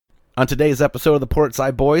On today's episode of the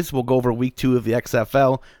Portside Boys, we'll go over Week 2 of the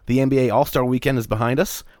XFL. The NBA All-Star Weekend is behind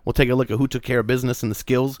us. We'll take a look at who took care of business in the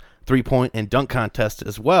skills, three-point, and dunk contest,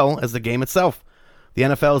 as well as the game itself. The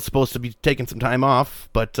NFL is supposed to be taking some time off,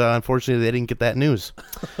 but unfortunately they didn't get that news.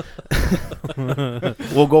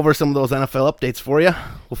 We'll go over some of those NFL updates for you.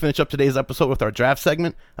 We'll finish up today's episode with our draft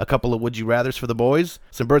segment, a couple of Would You Rathers for the boys,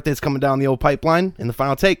 some birthdays coming down the old pipeline, and the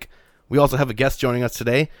final take. We also have a guest joining us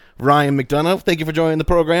today, Ryan McDonough. Thank you for joining the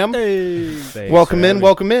program. Hey. Thanks welcome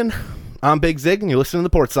in. I'm Big Zig, and you're listening to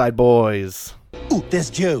the Portside Boys. Ooh, there's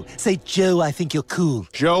Joe. Say, Joe, I think you're cool.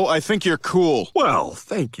 Joe, I think you're cool. Well,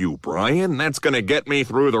 thank you, Brian. That's gonna get me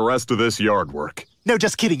through the rest of this yard work. No,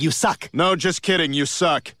 just kidding. You suck. No, just kidding. You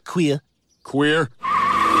suck. Queer. Queer?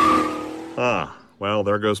 Ah, well,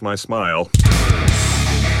 there goes my smile.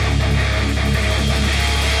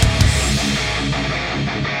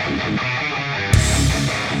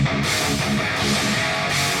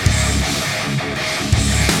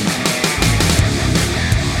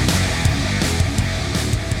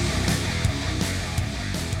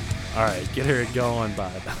 All right, get her going,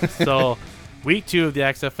 Bob. So, week 2 of the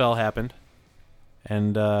XFL happened,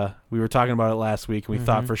 and we were talking about it last week, and we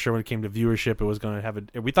thought for sure when it came to viewership, it was going to have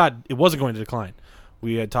we thought it wasn't going to decline.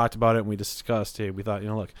 We had talked about it, and we discussed it. We thought,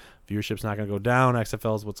 look, viewership's not going to go down.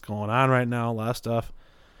 XFL is what's going on right now, a lot of stuff.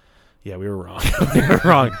 Yeah, we were wrong.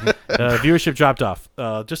 Viewership dropped off.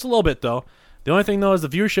 Just a little bit, though. The only thing, though, is the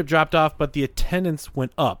viewership dropped off, but the attendance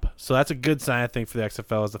went up. So that's a good sign, I think, for the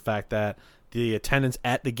XFL is the fact that the attendance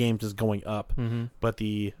at the games is going up, but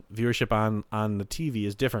the viewership on the TV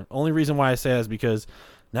is different. Only reason why I say that is because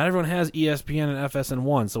not everyone has ESPN and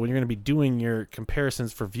FSN1, so when you're going to be doing your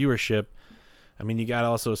comparisons for viewership, I mean, you got to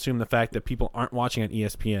also assume the fact that people aren't watching on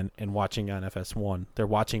ESPN and watching on FS1. They're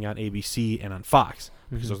watching on ABC and on Fox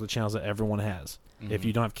because those are the channels that everyone has. If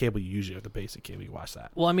you don't have cable, you usually have the basic cable. You watch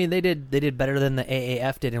that. Well, I mean, they did better than the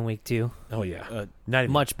AAF did in week 2. Oh, yeah. Not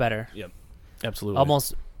even, much better. Yep. Absolutely.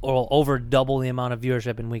 Almost or over double the amount of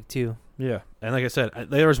viewership in week 2. Yeah, and like I said,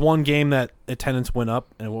 there was one game that attendance went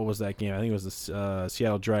up, and what was that game? I think it was the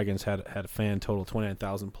Seattle Dragons had a fan total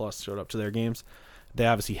 29,000 plus showed up to their games. They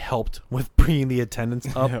obviously helped with bringing the attendance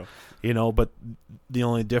up, but the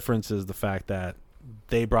only difference is the fact that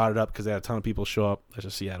they brought it up because they had a ton of people show up. That's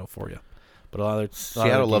just Seattle for you. But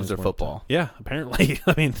Seattle loves their football. Yeah, apparently.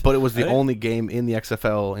 I mean, but it was the only game in the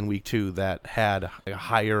XFL in week 2 that had a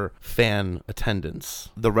higher fan attendance.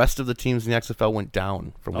 The rest of the teams in the XFL went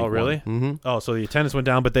down from week 1. Oh, really? Mm-hmm. Oh, so the attendance went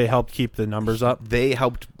down, but they helped keep the numbers up? They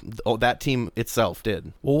helped. Oh, that team itself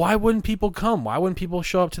did. Well, why wouldn't people come? Why wouldn't people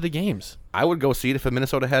show up to the games? I would go see it. If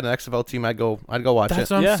Minnesota had an XFL team, I'd go watch it.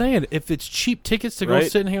 That's what I'm saying. If it's cheap tickets to go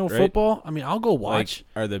sit and hang with football, I mean, I'll go watch.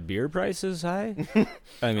 Like, are the beer prices high?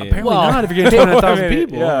 I mean, apparently not if you're getting 29,000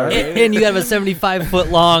 people. Yeah, right? And you have a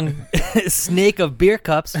 75-foot-long snake of beer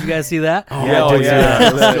cups. You guys see that? Oh, yeah, I did see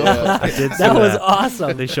that. I did see That was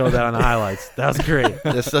awesome. They showed that on the highlights. That was great.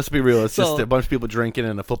 Let's be real. It's just a bunch of people drinking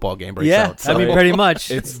and a football game breaks out. So. I mean, pretty much.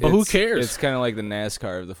 But who cares? It's kind of like the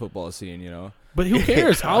NASCAR of the football scene, But who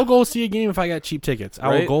cares? I'll go see a game if I got cheap tickets.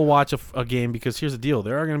 I will go watch a game because here's the deal.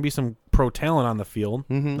 There are going to be some pro talent on the field.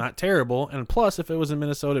 Not terrible. And plus, if it was in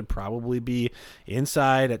Minnesota, it'd probably be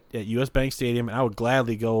inside at US Bank Stadium. And I would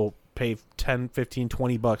gladly go pay $10, $15,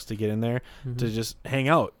 $20 to get in there to just hang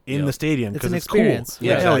out in the stadium because it's experience. Cool.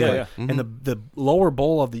 Yeah, exactly. Yeah. And the lower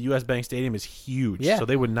bowl of the US Bank Stadium is huge. Yeah. So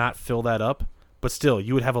they would not fill that up. But still,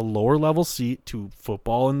 you would have a lower level seat to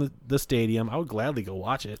football in the stadium. I would gladly go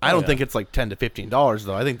watch it. I don't think it's like $10 to $15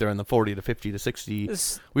 though. I think they're in the $40 to $50 to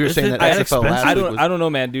 $60. We were is saying it that expensive? XFL last week was, I don't know,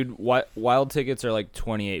 man, dude. Wild tickets are like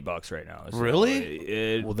 $28 right now. So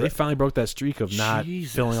really? Well, they finally broke that streak of not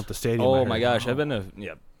filling up the stadium. Oh my gosh, I've been to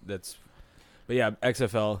but yeah,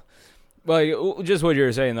 XFL. Well, just what you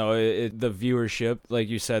were saying though, the viewership, like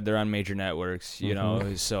you said, they're on major networks,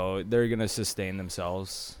 so they're gonna sustain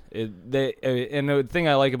themselves. And the thing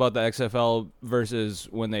I like about the XFL versus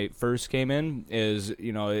when they first came in is,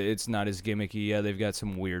 it's not as gimmicky. Yeah, they've got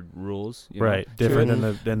some weird rules, right? Different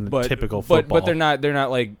than the typical football. But they're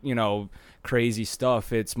not like crazy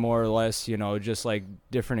stuff. It's more or less, just like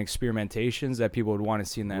different experimentations that people would want to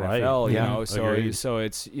see in the NFL. So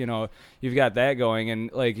it's you've got that going,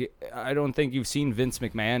 and like I don't think you've seen Vince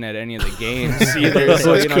McMahon at any of the games either.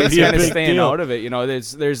 So he's kind of staying out of it.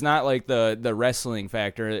 There's not like the wrestling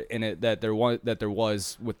factor. in it that there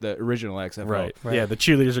was with the original XFL. Right. Right. Yeah, the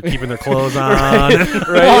cheerleaders are keeping their clothes on.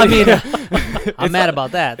 Well, I mean, I'm mad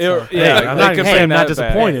about that. So. Yeah, I'm not could saying say I'm not that bad,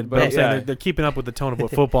 disappointed, but I'm yeah. saying they're keeping up with the tone of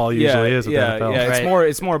what football usually is with the NFL. Yeah, Right.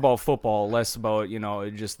 it's more about football, less about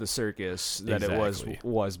just the circus that Exactly. it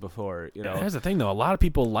was before. Here's the thing, though. A lot of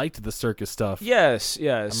people liked the circus stuff. Yes.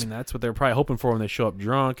 I mean, that's what they're probably hoping for when they show up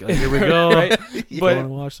drunk. Like, here we go. Right? Go and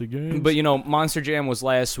watch the games. But Monster Jam was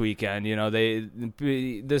last weekend. They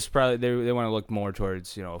want to look more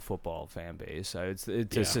towards a football fan base.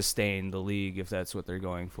 To sustain the league if that's what they're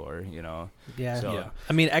going for. Yeah. So- Yeah.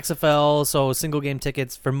 I mean, XFL, so single game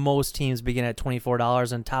tickets for most teams begin at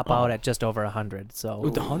 $24 and top out at just over $100. So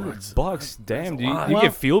With $100, damn! Do you lot.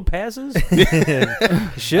 get field passes?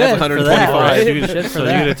 should That's for that. 125. Right? You Should for so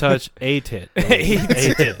that. you get to touch a tit. A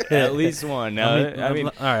tit. At least one. I mean,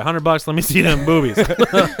 all right, $100. Let me see them boobies.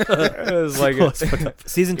 it was like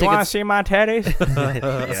Season you want to tickets. see my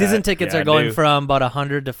teddies? Season tickets yeah, I are going do. from about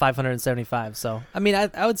 100 to 575. So I mean,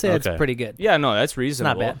 I would say Okay. it's pretty good. Yeah, no, that's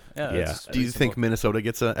reasonable. bad. Yeah. Yeah. that's Do you think reasonable. Minnesota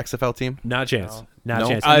gets an XFL team? Not a chance. Not No? a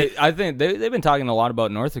chance. I think they've been talking a lot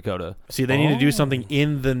about North Dakota. See, they need to do something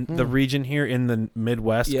in the region here in the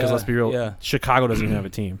Midwest because Yeah, let's be real, yeah. Chicago doesn't even have a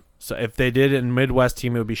team. So if they did it in Midwest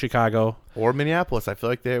team, it would be Chicago. Or Minneapolis? I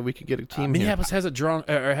feel like we could get a team here. Minneapolis has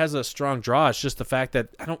a strong draw. It's just the fact that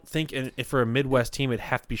I don't think if for a Midwest team it'd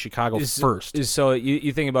have to be Chicago first. So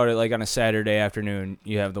you think about it like on a Saturday afternoon,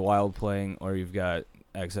 you have the Wild playing, or you've got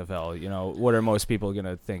XFL. What are most people going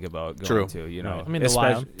to think about going True. to? Right. I mean, the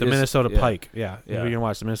Especially- Wild. The Minnesota yeah, Pike, yeah. Yeah. We're gonna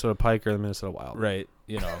watch the Minnesota Pike or the Minnesota Wild. right?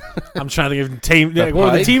 I'm trying to think of team. The What would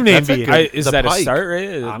the Pike? team name That's a be? good- Is The that a Pike. start?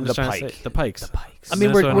 Right? I'm the just trying Pike. to say the Pikes. I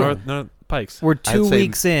mean, Minnesota Pikes. We're 2 I'd say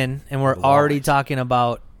weeks in, and we're already Lions. talking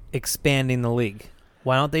about expanding the league.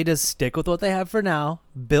 Why don't they just stick with what they have for now,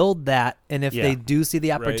 build that, and if Yeah. they do see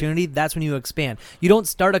the opportunity, that's when you expand. You don't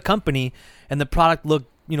start a company and the product look.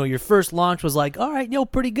 Your first launch was like, all right,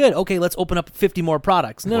 pretty good. Okay, let's open up 50 more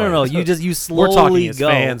products. No. You slowly We're talking as go.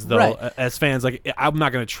 fans, though. Right. As fans, like I'm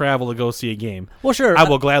not going to travel to go see a game. Well, sure. I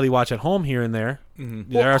will gladly watch at home here and there.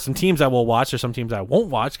 Mm-hmm. There are some teams I will watch. There's some teams I won't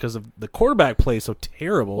watch because of the quarterback play is so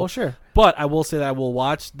terrible. Well, sure. But I will say that I will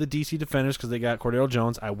watch the DC Defenders because they got Cordero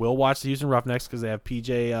Jones. I will watch the Houston Roughnecks because they have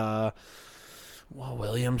PJ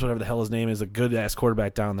Williams, whatever the hell his name is, a good-ass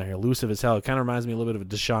quarterback down there. Elusive as hell. It kind of reminds me a little bit of a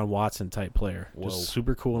Deshaun Watson type player. Just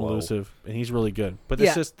super cool and elusive, and he's really good. But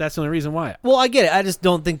Yeah. that's the only reason why. Well, I get it. I just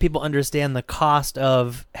don't think people understand the cost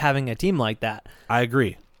of having a team like that. I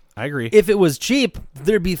agree. If it was cheap,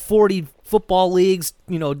 there'd be 40 football leagues,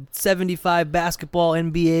 75 basketball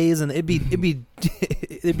NBAs, and it'd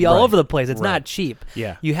be all Right. over the place. It's Right. not cheap.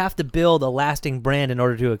 Yeah. You have to build a lasting brand in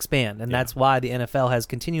order to expand, and that's why the NFL has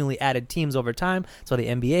continually added teams over time. So the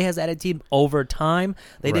NBA has added teams over time.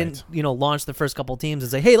 They didn't, launch the first couple teams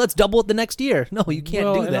and say, "Hey, let's double it the next year." No, you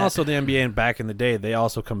can't do and that. also the NBA back in the day, they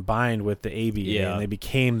also combined with the ABA Yeah. and they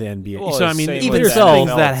became the NBA. Well, so I mean, same even with so- the things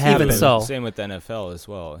NFL, that too. happen. Even so. Same with the NFL as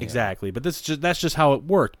well. yeah. Exactly, but that's just how it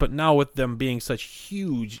worked. But now with them being such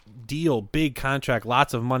huge deal, big contract,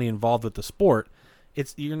 lots of money involved with the sport,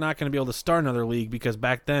 you're not going to be able to start another league because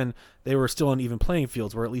back then they were still on even playing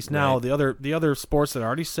fields. Where at least now Right. the other sports that are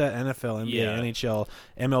already set, NFL, NBA, Yeah. NHL,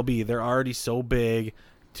 MLB, they're already so big.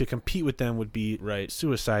 To compete with them would be Right.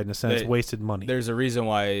 suicide in a sense, wasted money. There's a reason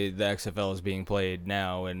why the XFL is being played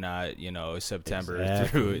now and not, September Exactly.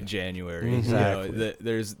 through January. Exactly.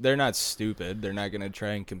 They're not stupid. They're not going to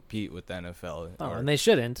try and compete with the NFL. Oh, and they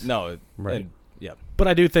shouldn't. No, Right. and- yeah. But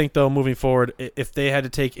I do think, though, moving forward, if they had to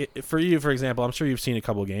take for you, for example, I'm sure you've seen a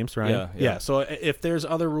couple games, right? Yeah. So if there's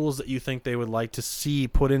other rules that you think they would like to see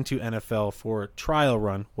put into NFL for a trial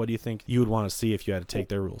run, what do you think you would want to see if you had to take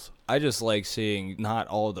their rules? I just like seeing not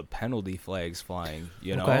all the penalty flags flying,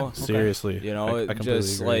 Okay. Seriously, I completely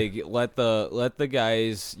just agree. like let the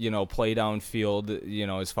guys play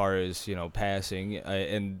downfield as far as passing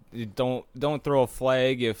and don't throw a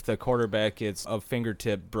flag if the quarterback gets a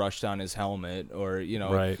fingertip brushed on his helmet or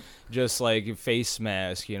Right. just like face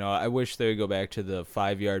mask. I wish they would go back to the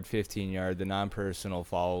 5-yard, 15-yard, the non-personal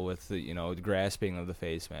foul with the the grasping of the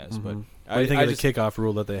face mask. But What do you think I of just, the kickoff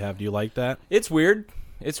rule that they have? Do you like that? it's weird.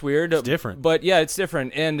 It's weird. It's different. But yeah, it's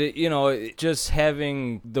different. And, just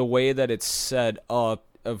having the way that it's set up,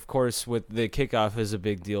 of course, with the kickoff is a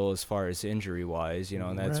big deal as far as injury-wise,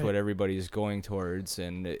 and that's Right. what everybody's going towards.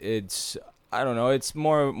 And it's, I don't know, it's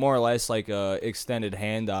more or less like a extended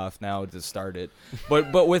handoff now to start it.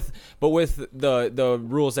 But with the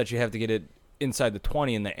rules that you have to get it inside the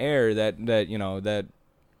 20 in the air, that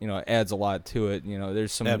adds a lot to it.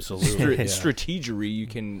 There's some Absolutely, yeah. strategery you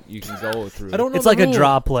can go through. I don't know. It's the like a rule.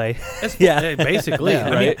 draw play. Yeah, basically. Yeah. I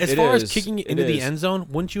mean, Right. as It far as is. kicking it It into the is. end zone,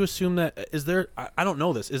 wouldn't you assume that is there? I don't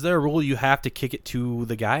know this. Is there a rule you have to kick it to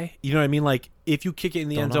the guy? You know what I mean? Like if you kick it in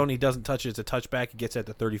the end zone, he doesn't touch it. It's a touchback. It gets at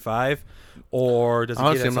the 35, or does it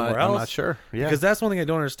Honestly, get it somewhere else? I'm not sure. Yeah. Because that's one thing I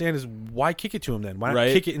don't understand is why kick it to him then? Why not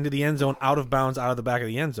Right. kick it into the end zone, out of bounds, out of the back of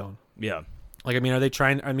the end zone? Yeah. Like, I mean, are they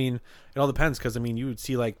trying? I mean, it all depends because, I mean, you would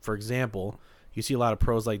see, like, for example, you see a lot of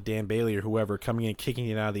pros like Dan Bailey or whoever coming in, kicking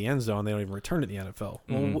it out of the end zone. They don't even return it in the NFL.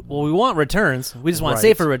 Well, we want returns. We just want Right.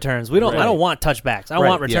 safer returns. We don't. I Right. don't want touchbacks. I Right,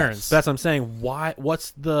 want yes. returns. So that's what I'm saying. Why?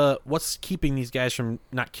 What's keeping these guys from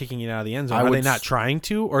not kicking it out of the end zone? I Are would they not s- trying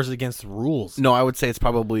to, or is it against the rules? No, I would say it's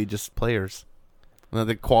probably just players.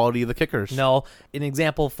 The quality of the kickers. No, an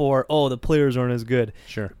example for the players aren't as good.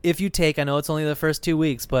 Sure. If you take, I know it's only the first 2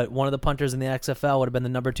 weeks, but one of the punters in the XFL would have been the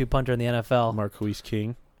number 2 punter in the NFL. Marquise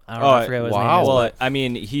King. I don't know. I forget what his name is. Well, but- I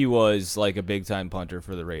mean, he was like a big time punter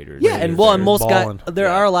for the Raiders. yeah, and most guys, balling. there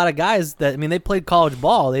Yeah. are a lot of guys that they played college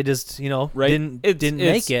ball. They just Right. didn't It's-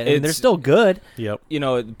 make it, and they're it's- still good. Yep.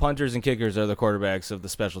 Punters and kickers are the quarterbacks of the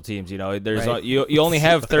special teams. There's Right. you only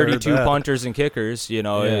have I heard 32 that. punters and kickers. Yeah.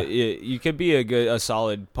 You could be a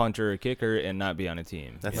solid punter or kicker and not be on a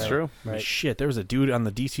team. That's Right. true. Right. Shit, there was a dude on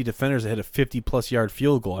the DC Defenders that hit a 50-plus yard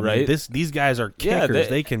field goal. I mean, Right. these guys are Yeah, kickers.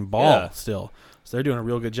 They can ball yeah. still. So they're doing a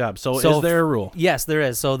real good job. So So is there a rule? Yes, there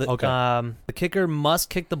is. So Okay. the kicker must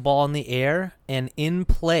kick the ball in the air and in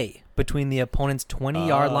play between the opponent's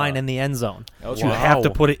 20-yard line and the end zone. Okay. You have to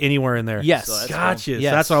put it anywhere in there. Yes. So that's Gotcha.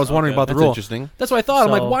 Yes. So that's what I was wondering Okay. about the That's rule. interesting. That's what I thought. I'm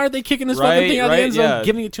So- like, why are they kicking this fucking Right, thing out of the right, end zone, yeah.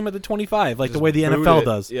 giving it to him at the 25, like the Just way the boot NFL it.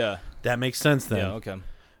 does? Yeah. That makes sense then. Yeah. Okay.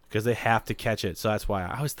 Because they have to catch it. So that's why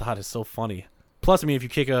I always thought it's so funny. Plus, I mean, if you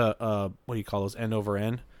kick a what do you call those, end over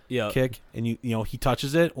end Yeah. kick, and he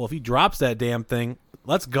touches it, well, if he drops that damn thing,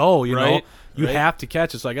 let's go. You know, Right, you right. have to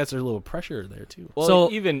catch it. So I guess there's a little pressure there too. Well,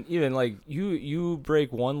 So- even like you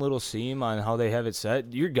break one little seam on how they have it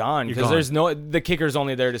set, you're gone You're because gone. the kicker's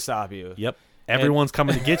only there to stop you. Yep. Everyone's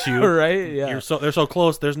coming to get you. Right? Yeah. They're so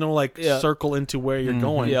close. There's no like Yeah. circle into where you're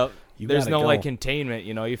going. Yep. You There's gotta no go. like containment.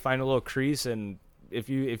 You find a little crease, and if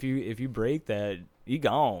you break that, you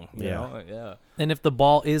gone. You Yeah. know? Yeah. And if the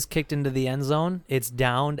ball is kicked into the end zone, it's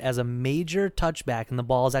downed as a major touchback, and the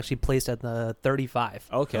ball is actually placed at the 35.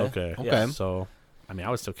 Okay. Okay. Okay. So, I mean, I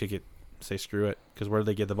would still kick it. Say screw it, because where do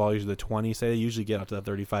they get the ball? Usually the 20. Say they usually get up to that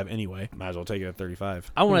 35 anyway. Might as well take it at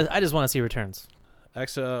 35. I just want to see returns.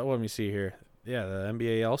 Let me see here. Yeah, the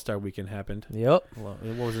NBA All-Star Weekend happened. Yep. Well,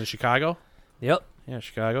 what was it, in Chicago? Yep. Yeah,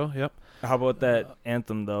 Chicago. Yep. How about that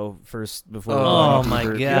anthem though? First before. Oh, my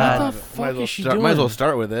Lord. God. What the Might fuck as well is she start- doing? Might as well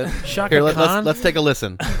start with it. Shaka Here, Khan? let's take a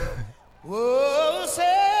listen. Whoa, say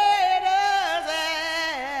does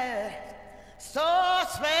that star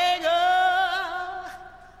spangled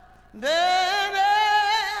banner,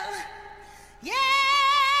 yeah,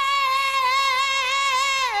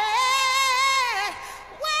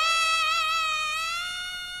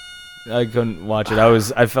 I couldn't watch it.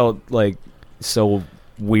 I felt like so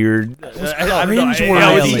weird. I don't know.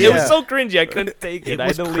 cringe-worthy. It was so cringy. I couldn't take it. It I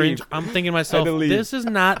was had to cringe. leave. I'm thinking to myself, to leave. this is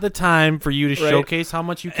not the time for you to Right. showcase how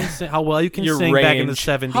much you can sing, how well you can Your sing back in the range.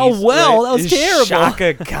 70s. How well? That was It's terrible.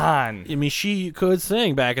 Shaka Khan. I mean, she could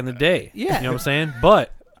sing back in the day. Yeah. You know what I'm saying?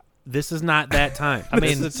 But this is not that time. I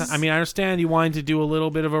mean, This is the ti- I mean, I understand you wanted to do a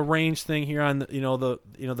little bit of a range thing here on the,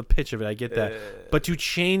 the pitch of it. I get that. But to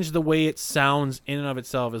change the way it sounds in and of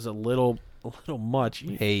itself is a little much.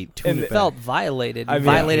 Hey, It felt violated. I You mean,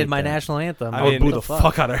 violated I my hate that. national anthem. I would mean, boo What the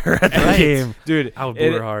fuck out of her at the Right. game. Dude, I would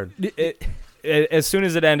boo her hard. As soon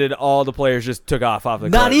as it ended, all the players just took off the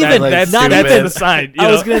Not court. even- That's not that's even. the sign.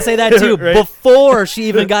 I was going to say that too. Right? Before she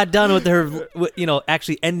even got done with her,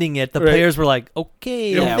 actually ending it, the Right. players were like,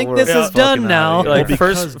 okay, Yeah, I think we're this is fucking done outta now. here. Like Well,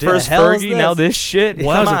 first because the hell is Fergie, now this? this shit.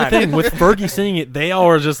 Well, Come that was the on. thing with Fergie singing it. They all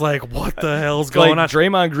were just like, "What the hell's Like going on?"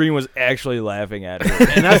 Draymond Green was actually laughing at her.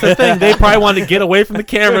 And that's the thing. They probably wanted to get away from the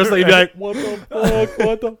camera, so they'd be like, "What the fuck?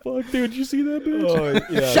 What the fuck, dude? You see that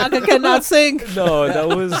bitch?" Shaka cannot sing. No, that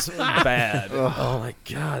was bad. Oh my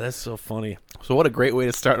god, that's so funny. So what a great way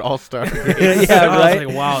to start All-Star. Yeah, I was right.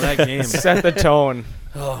 like, wow, that game. Set the tone.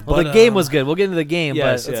 Well, the game was good. We'll get into the game,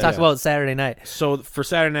 Yes, but let's yeah, talk yeah. about Saturday night. So for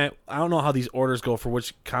Saturday night, I don't know how these orders go for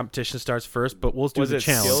which competition starts first, but we'll do Was the it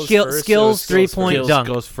challenge. skills? Skills, Skills 3-point Skills dunk.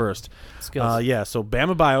 goes first. Skills. Yeah, so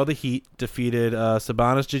Bama Bio, the Heat, defeated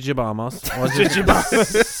Sabonis Jijibamos.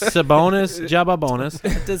 Sabonis Jababonis.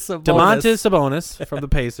 Demontis Sabonis from the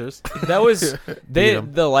Pacers. That was Beat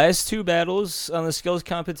 'em. the last two battles on the skills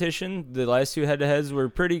competition. The last two head-to-heads were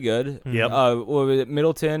pretty good. Yep. What was it,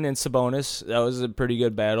 Middleton and Sabonis. That was a pretty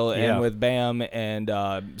good battle, Yeah. and with Bam and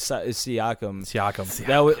Siakam.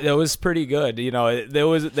 Siakam. That was pretty good. You know,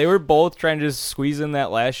 they were both trying to just squeeze in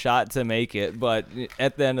that last shot to make it, but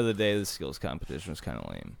at the end of the day, the skills competition was kind of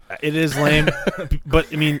lame. It is lame, but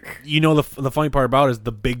I mean, you know, the funny part about it is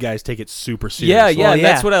the big guys take it super serious. Yeah, Well, yeah.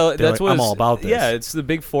 that's what They're that's like, what I'm all about this. Yeah, it's the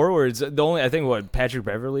big forwards. The only I think what Patrick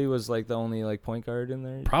Beverly was like the only like point guard in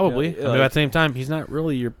there. Probably. You know, I mean, like- at the same time, he's not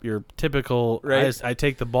really your typical. Right. I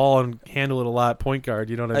take the ball and handle it a lot. Point guard.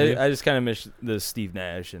 You know what I mean? I just kind of miss the Steve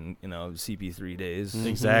Nash and CP3 days.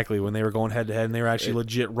 Exactly, when they were going head to head and they were actually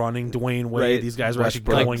legit running. Dwayne Wade, Right. these guys were actually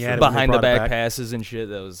Like, going at it behind when the they brought it back back. passes and shit.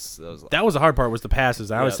 That was That was the hard part, was the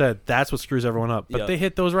passes. I always Yep. said that's what screws everyone up. But Yep. they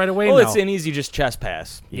hit those right away. well, now. it's an easy just chest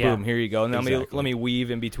pass. Yeah. Boom, here you go. And then Exactly. let me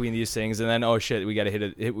weave in between these things, and then oh shit, we got to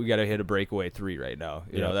hit a breakaway 3 right now.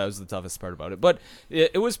 You Yeah. know, that was the toughest part about it. But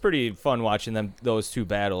it was pretty fun watching those two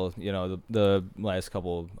battle. You know, the last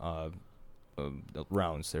couple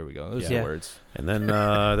rounds. There we go. Those are Yeah. the words. And then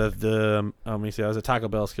let me see. I was a Taco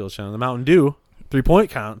Bell skills channel. The Mountain Dew 3-point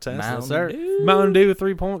contest. Mountain Dew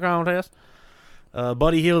 3-point contest.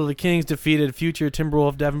 Buddy Hield of the Kings defeated future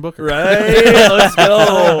Timberwolf Devin Booker. Right, let's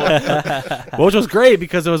go. Which was great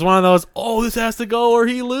because it was one of those, oh, this has to go or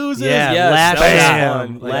he loses. Yeah, Yes, last that was shot.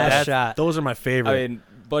 fun. Like, Last That's- shot. Those are my favorite. I mean,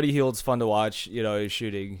 Buddy Hield's fun to watch. You know, he's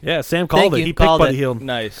shooting. yeah, Sam called Thank it. you. He picked Called Buddy it. Hield.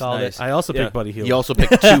 Nice, Called nice. I also Yeah. picked Buddy Hield. You also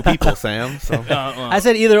picked 2 people, Sam. So I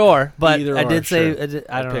said either or, but Either I or, did say sure.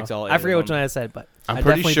 I don't picked know. all 8 I of forget which them. one I said, but I'm I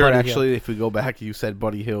pretty definitely sure, Buddy Hield. actually, if we go back, you said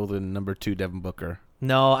Buddy Hield and number 2, Devin Booker.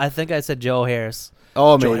 No, I think I said Joe Harris.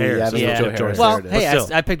 Oh, Joe maybe. Harris. Yeah, Yeah. Joe Joe Harris. Harris. Well, There it is. hey, But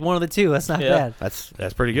still. I picked one of the 2. That's not Yeah. bad.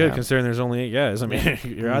 That's pretty good Yeah. considering there's only 8 guys. I mean,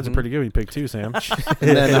 your odds are pretty good when you pick 2, Sam. And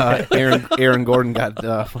then Aaron Gordon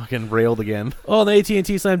got fucking railed again. Oh, the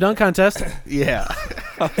AT&T Slam Dunk Contest. Yeah.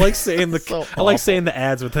 I like saying So I like saying the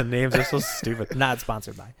ads with the names. They're so stupid. Not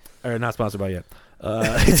sponsored by. Or not sponsored by yet.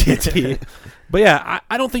 AT&T. But yeah,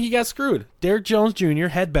 I don't think you got screwed. Derrick Jones Jr.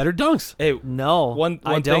 had better dunks. Hey, No, One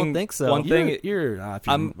I don't thing- think so. one thing- You're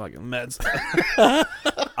I'm- fucking meds.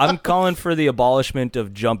 I'm calling for the abolishment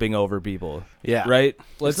of jumping over people. Yeah. Right?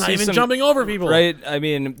 Let's It's not see even some- jumping over people. Right? I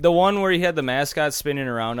mean, the one where he had the mascot spinning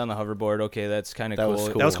around on the hoverboard, okay, that's kind of That cool. was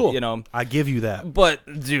cool. That was cool. You know, I give you that. but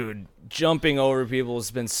dude, jumping over people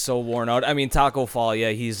has been so worn out. I mean, Taco Fall, yeah,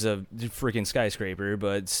 he's a freaking skyscraper,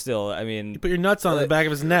 but still, I mean, You put your nuts on the back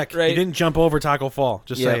of his neck. right. You didn't jump over Taco Fall.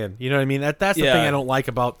 Just Yeah. saying. You know what I mean? That's the Yeah. thing I don't like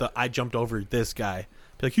about the I jumped over this guy.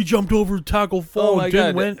 Like, you jumped over Taco Fall. oh my and didn't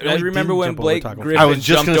god, win. No, I he remember didn't when jump over Blake Taco Fall. Griffin I was just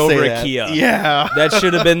jumped gonna over say a that. Kia. Yeah. That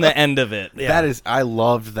should have been the end of it. That is, I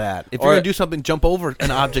loved that. If Or- you're gonna do something, jump over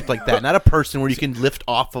an object like that, not a person where you can lift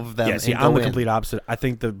off of them. Yeah, see, and I'm go the in. complete opposite. I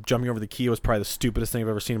think the jumping over the Kia was probably the stupidest thing I've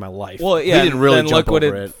ever seen in my life. Well, yeah, didn't really then jump look what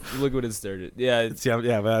over it. Look what it started. Yeah, it's, See,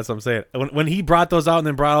 yeah, but that's what I'm saying. When he brought those out and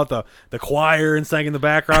then brought out the choir and sang in the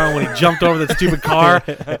background when he jumped over that stupid car,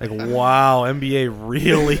 like, wow, NBA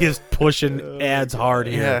really is pushing ads hard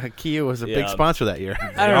here. Yeah, Kia was a big Yeah. sponsor that year.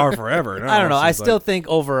 They are forever. I don't know. I It's still like- think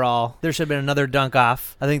overall there should have been another dunk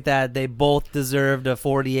off. I think that they both deserved a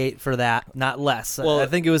 48 for that, not less. Well, I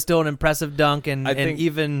think it was still an impressive dunk, and, I think-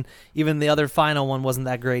 even the other final one wasn't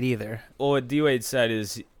that great either. well, what D Wade said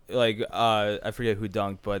is like I forget who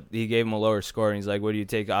dunked, but he gave him a lower score, and he's like, "What do you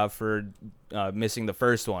take off for missing the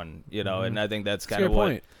first one?" You know, and I think that's That's a kind of good what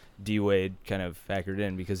point. D Wade kind of factored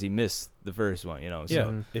in because he missed the first one. You know, so.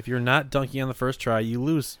 Yeah, if you're not dunking on the first try, you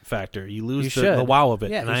lose factor. You lose You the should. wow of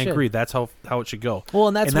it. Yeah, and you I should. agree. That's how it should go. Well,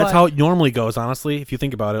 and that's why- how it normally goes. Honestly, if you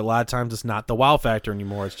think about it, a lot of times it's not the wow factor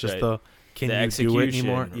anymore. It's just Right. the can The you do it execution,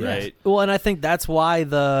 anymore? right? Well, and I think that's why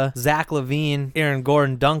the Zach LaVine, Aaron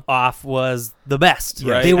Gordon dunk off was the best.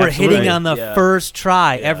 Right, They were absolutely. hitting on the Yeah. first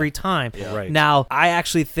try Yeah. every time. Yeah. Right. Now, I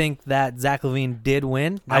actually think that Zach LaVine did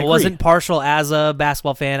win. I I agree. wasn't partial as a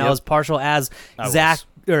basketball fan. I Yep. was partial as I Zach was.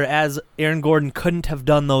 or as Aaron Gordon couldn't have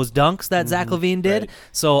done those dunks that Zach LaVine did. Right.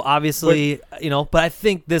 So obviously, but I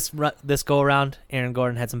think this go around, Aaron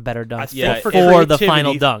Gordon had some better dunks Yeah, for creativity- the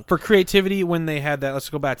final dunk. For creativity, when they had that, let's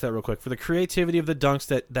go back to that real quick. For the creativity of the dunks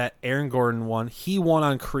that Aaron Gordon won, he won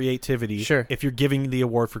on creativity. Sure. If you're giving the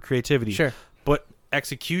award for creativity. Sure. But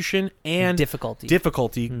execution and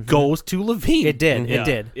Difficulty. goes to Levine. It did. Yeah. It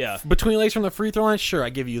did. Yeah. Between legs from the free throw line, sure, I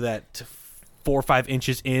give you that 4 or 5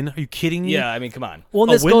 inches in. Are you kidding me? Yeah, I mean, come on. Well,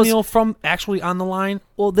 A this goes. windmill from actually on the line.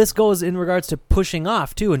 Well, this goes in regards to pushing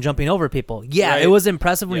off too and jumping over people. Yeah, Right. it was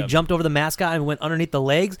impressive when Yeah. he jumped over the mascot and went underneath the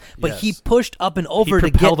legs, but he Yes. pushed up and over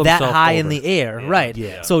to propelled get that himself high in over. the air. Right.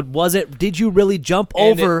 Yeah. So did you really jump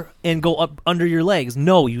And over and go up under your legs?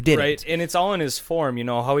 No, you didn't. Right, and it's all in his form. You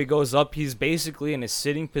know how he goes up. He's basically in a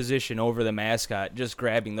sitting position over the mascot, just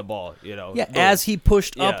grabbing the ball. You know. Yeah, Boom. as he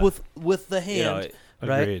pushed up Yeah. with the hand. You know,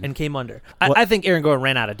 right, Agreed. and came under. What- I think Aaron Gordon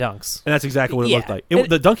ran out of dunks. And that's exactly what it Yeah. looked like. It-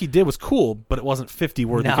 The dunk he did was cool, but it wasn't 50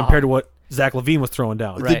 worthy No. compared to what Zach LaVine was throwing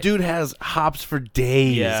down. The Right. dude has hops for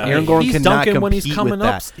days. Yeah. Aaron Gordon He's cannot dunking when he's compete coming with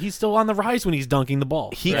up. that. He's still on the rise when he's dunking the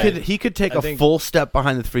ball. He Right. could take I a think- full step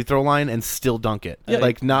behind the free throw line and still dunk it. Yeah.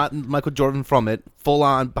 Like not Michael Jordan from it, full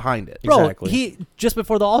on behind it. Bro, Exactly. he just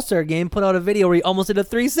before the All-Star game put out a video where he almost did a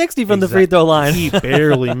 360 from the free throw line. He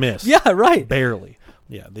barely missed. Yeah, right. Barely.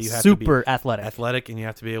 Yeah, you have Super to athletic. be athletic, and you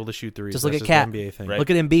have to be able to shoot threes. Just look That's at the Cat. NBA thing. Right. Look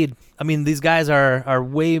at Embiid. I mean, these guys are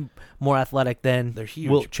way more athletic than They're huge,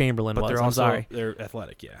 Wilt Chamberlain but was. they're I'm also sorry. they're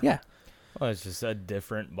athletic. Yeah. Yeah, Well, it's just a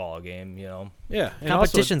different ball game, you know. Yeah. And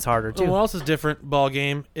competition's harder also, too. what else is different ball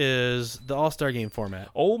game is the All-Star game format.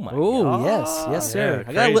 Oh my Oh god. yes, sir. Yeah,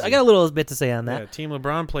 I got crazy. a little bit to say on Yeah, that. Team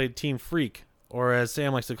LeBron played Team Freak, or as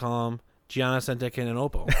Sam likes to call him, Giannis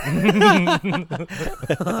Antetokounmpo.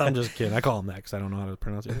 I'm just kidding. I call him that because I don't know how to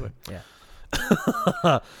pronounce it anyway.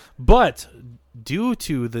 Yeah. But due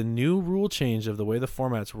to the new rule change of the way the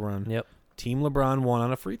formats run, Yep. Team LeBron won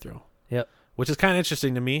on a free throw. Yep. Which is kind of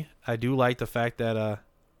interesting to me. I do like the fact that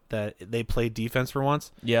that they played defense for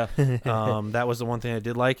once. Yeah. That was the one thing I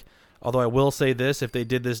did like. Although I will say this, if they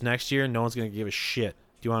did this next year, no one's going to give a shit.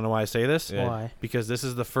 Do you want to know why I say this? Yeah. Why? Because this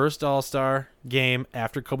is the first All-Star game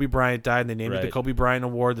after Kobe Bryant died, and they named it the Right. Kobe Bryant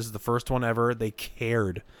Award. This is the first one ever. They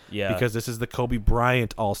cared Yeah. because this is the Kobe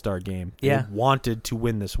Bryant All-Star game. They Yeah. wanted to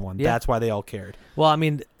win this one. Yeah. That's why they all cared. Well, I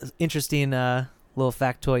mean, interesting little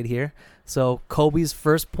factoid here. So Kobe's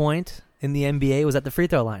first point in the NBA was at the free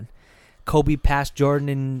throw line. Kobe passed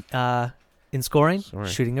Jordan in scoring,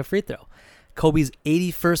 shooting a free throw. Kobe's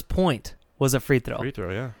 81st point was a free throw. Free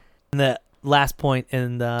throw, yeah. And the last point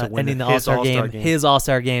in the win ending the his All-Star All-Star game, game. his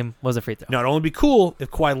All-Star game was a free throw. Now, it'd only be cool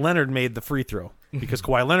if Kawhi Leonard made the free throw because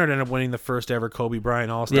Kawhi Leonard ended up winning the first ever Kobe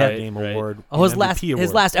Bryant All-Star Yeah. Game Right. award. Oh, his and last MVP his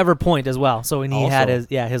award. last ever point as well. So when he had Also,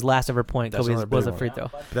 his last ever point, that's Kobe's another was big a free one.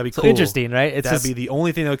 throw. That'd be So cool. interesting, right? It's That'd just, be the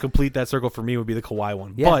only thing that would complete that circle for me would be the Kawhi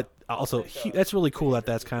one. Yeah. But also, that's really cool that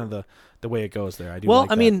that's kind of the way it goes there. I do. well,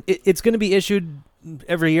 like I that. mean, it's going to be issued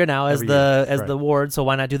every year now as Every the year, right. the award. So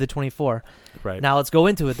why not do the 24? right Now let's go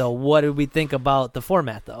into it though. What did we think about the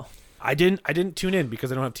format though? I didn't tune in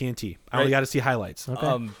because I don't have TNT. I only Right. got to see highlights.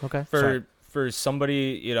 Okay. Okay. For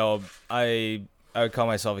somebody, you know, I would call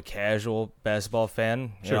myself a casual basketball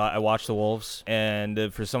fan. You Sure. know, I watch the Wolves,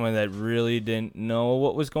 and for someone that really didn't know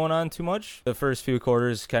what was going on too much, the first few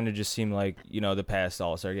quarters kind of just seemed like, you know, the past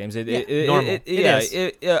All-Star games. Normal. It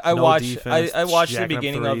is. I No watched. defense, I watched the jacking up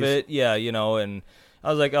beginning of threes. it. Yeah, you know, and I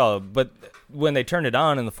was like, oh, but when they turned it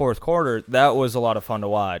on in the fourth quarter, that was a lot of fun to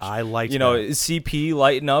watch. I liked you know, that. CP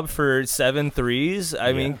lighting up for 7 threes.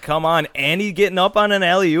 I mean, come on, and he getting up on an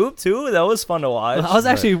alley oop too. That was fun to watch. I was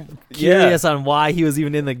actually curious on why he was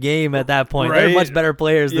even in the game at that point. They're Right. much better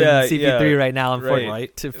players than Yeah, CP3 yeah. right now, Right. unfortunately,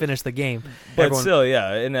 to finish the game. But Everyone- still,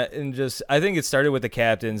 yeah, and just I think it started with the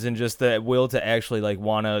captains and just the will to actually like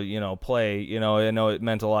want to, you know, play. You know, I know it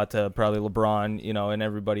meant a lot to probably LeBron, you know, and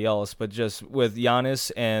everybody else, but just with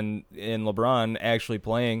Giannis and LeBron actually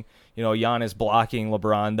playing, you know, Giannis blocking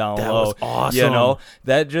LeBron down That low, was awesome. You know,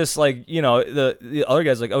 that just like, you know, the other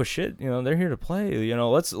guys like, oh shit, you know, they're here to play. You know,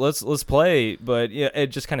 let's play. But yeah, it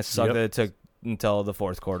just kind of sucked Yep. that it took until the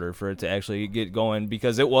fourth quarter for it to actually get going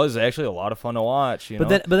because it was actually a lot of fun to watch. You know?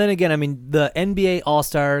 But then again, I mean, the NBA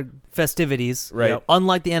All-Star festivities, Right.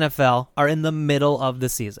 unlike the NFL, are in the middle of the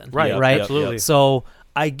season. Right, Yep, right. yep, absolutely. So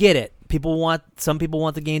I get it. Some people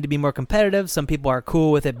want the game to be more competitive. Some people are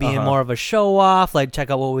cool with it being more of a show off, like check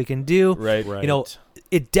out what we can do. Right. You know,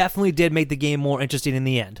 it definitely did make the game more interesting in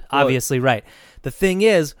the end. Obviously, right. The thing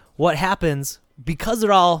is, what happens because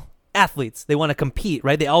they're all athletes, they want to compete,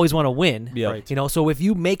 right? They always want to win. Yeah. Right. You know, so if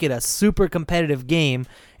you make it a super competitive game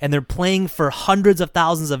and they're playing for hundreds of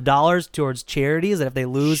thousands of dollars towards charities, that if they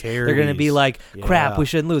lose, they're going to be Charities. like, crap, Yeah. we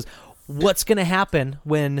shouldn't lose. What's going to happen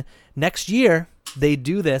when next year they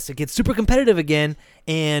do this? It gets super competitive again,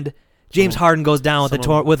 and James Harden goes down with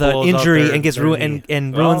someone with an blows out injury their- and gets their ruined knee.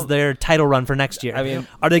 and Well, ruins their title run for next year. I mean-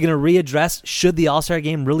 are they going to readdress? Should the All-Star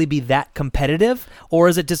game really be that competitive, or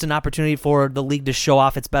is it just an opportunity for the league to show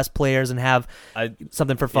off its best players and have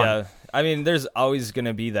something for fun? Yeah. I mean, there's always going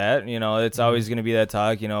to be that, you know, it's always going to be that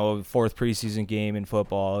talk, you know, fourth preseason game in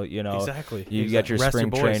football, you know. Exactly. You get your Rest your spring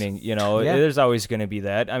boys. training, you know, Yeah. there's always going to be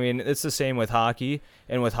that. I mean, it's the same with hockey,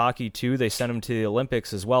 and with hockey too, they send them to the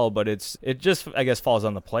Olympics as well, but it just, I guess, falls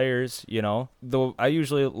on the players, you know. Though I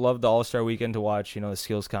usually love the All-Star weekend to watch, you know, the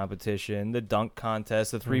skills competition, the dunk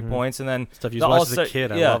contest, the 3 points, and then Stuff you the watched as a All-Star-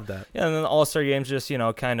 kid. I yeah, love that. Yeah, and then the All-Star games just, you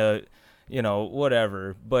know, kind of,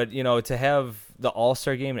 whatever. But to have the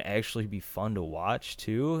All-Star game actually be fun to watch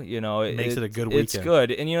too, It makes it a good weekend. It's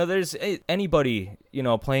good. And there's anybody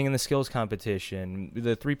playing in the skills competition,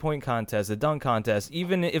 the 3-point contest, the dunk contest,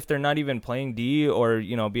 even if they're not even playing D or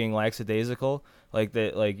being lackadaisical like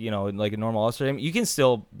a normal All-Star game, you can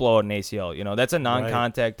still blow out an ACL. That's a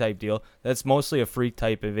non-contact type deal. That's mostly a freak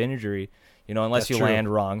type of injury. Unless That's you true. land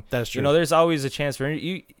wrong. That's true. There's always a chance for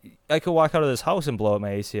I could walk out of this house and blow up my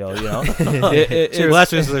ACL. Well,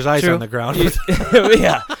 that's just there's ice True. on the ground.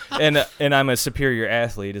 Yeah, and I'm a superior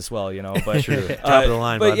athlete as well. But True. Top of the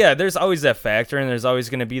line, But bud. yeah, there's always that factor, and there's always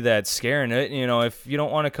going to be that scare in it. If you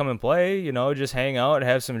don't want to come and play, just hang out,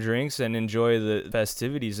 have some drinks, and enjoy the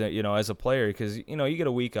festivities. As a player, because you get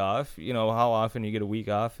a week off. How often you get a week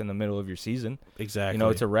off in the middle of your season?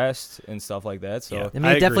 Exactly. To rest and stuff like that. So Yeah. I mean,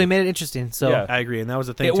 I it definitely agree. made it interesting. So Yeah. I agree, and that was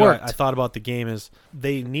the thing It too. worked. I thought about the game is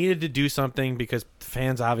they needed to do something because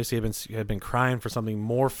fans obviously have been crying for something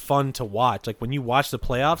more fun to watch. Like when you watch the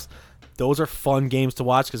playoffs, those are fun games to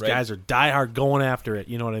watch because Right. guys are diehard going after it.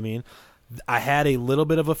 You know what I mean? I had a little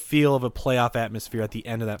bit of a feel of a playoff atmosphere at the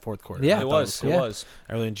end of that fourth quarter. Yeah. I it thought was. cool. It was.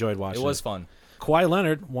 I really enjoyed watching. It was fun. Kawhi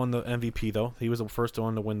Leonard won the MVP, though. He was the first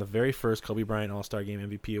one to win the very first Kobe Bryant All-Star Game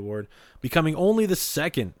MVP award, becoming only the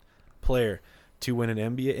second player to win an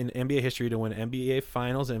NBA history to win NBA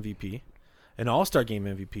Finals MVP, an All-Star Game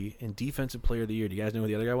MVP, and Defensive Player of the Year. Do you guys know who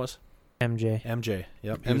the other guy was? MJ, MJ.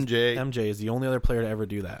 Yep. MJ. MJ is the only other player to ever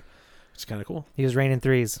do that. It's kind of cool. he was raining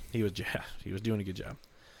threes. He was doing a good job.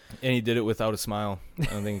 And he did it without a smile. I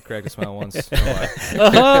don't think he cracked a smile once.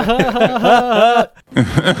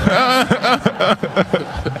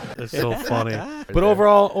 It's so funny. But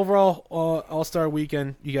overall, All-Star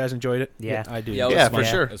Weekend, you guys enjoyed it? Yeah. I do. Yeah, it was Yeah, fun. for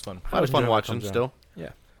sure. It was fun. I was fun enjoying what watching comes still.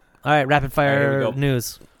 All right, rapid All right, here fire we go.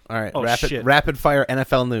 news. All right, Oh, shit. rapid fire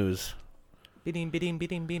NFL news.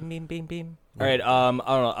 All right. I don't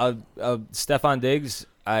know. Stephon Diggs.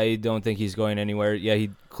 I don't think he's going anywhere. Yeah,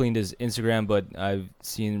 he cleaned his Instagram, but I've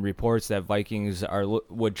seen reports that Vikings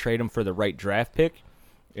would trade him for the right draft pick,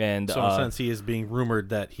 and So in a sense, he is being rumored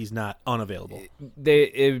that he's not unavailable.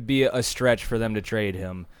 it would be a stretch for them to trade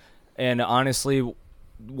him. And honestly,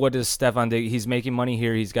 what does Stephon Diggs? He's making money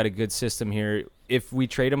here. He's got a good system here. If we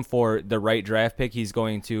trade him for the right draft pick, he's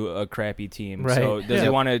going to a crappy team. Right. So does Yeah. he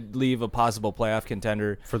want to leave a possible playoff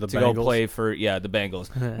contender For the to go Bengals? play for the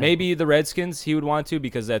Bengals? Maybe the Redskins he would want to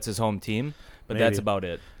because that's his home team, but that's Maybe. about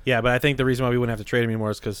it. Yeah, but I think the reason why we wouldn't have to trade him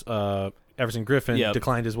anymore is because Everson Griffin Yeah.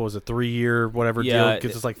 declined his, 3-year whatever Yeah, deal.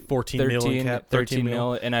 Gives us like 14 mil in cap. 13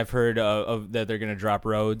 mil, and I've heard of that they're going to drop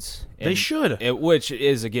Rhodes. They and should. which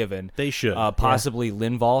is a given. They should. Possibly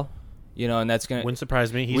Linval, and that's going to Wouldn't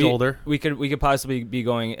surprise me. He's older. We could possibly be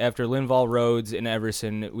going after Linval, Rhodes, and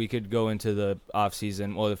Everson. We could go into the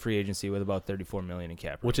offseason, the free agency with about $34 million in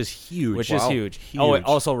cap, Which is huge. which is Wow. huge. Huge. Oh, and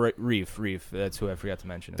also Reef. That's who I forgot to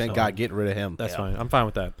mention. Thank So- God, get rid of him. That's Yeah. fine. I'm fine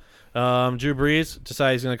with that. Drew Brees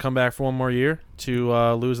decided he's going to come back for one more year to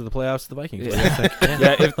lose at the playoffs to the Vikings. What do you think?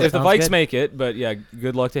 Yeah, if the Sounds Vikes good. make it, but yeah,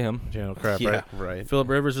 good luck to him. Yeah, crap, Yeah, right? right. Phillip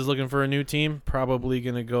Rivers is looking for a new team. Probably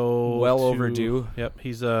going to go Well to- overdue. Yep,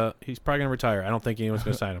 he's probably going to retire. I don't think anyone's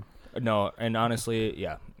going to sign him, No, and honestly,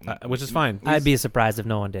 yeah, which is fine. I'd be surprised if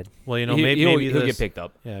no one did. Well, he'll maybe get this- picked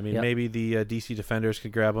up. Yeah, I mean, Yep. maybe the DC Defenders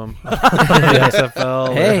could grab him. The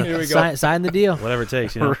XFL, Hey, sign the deal. whatever it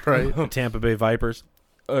takes, Right. The Tampa Bay Vipers.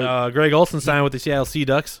 Uh, Greg Olson signed with the Seattle Sea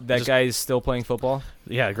Ducks. that Just- guy is still playing football.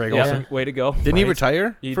 Yeah, Greg Yeah. Olson. Way to go! Didn't he Right.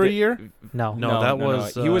 retire He for a did- year? No. No, that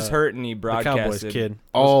was he was uh, hurt and he The Cowboys broadcasted. kid.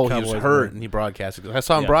 Oh, Was he a was Cowboys hurt man. and he broadcasted. I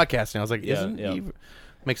saw him Yeah. broadcasting. I was like, Yeah, isn't yeah. he?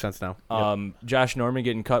 Makes sense now. Josh Norman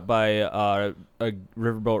getting cut by a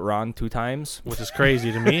Riverboat Ron 2 times. Which is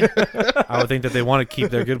crazy to me. I would think that they want to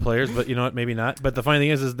keep their good players, but you know what? Maybe not. But the funny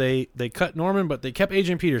thing is they cut Norman, but they kept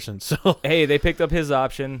Adrian Peterson. So Hey, they picked up his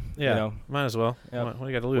option. yeah, might as well. Yep. What do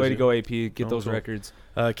you got to lose? Way to go, AP. Get Oh, those cool. records.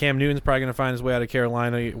 Cam Newton's probably going to find his way out of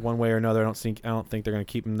Carolina one way or another. I don't think they're going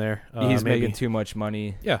to keep him there. He's maybe. making too much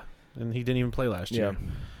money. Yeah, and he didn't even play last Yeah. year.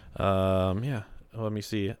 Yeah. Let me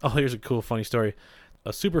see. Oh, here's a cool, funny story.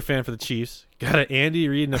 A super fan for the Chiefs got an Andy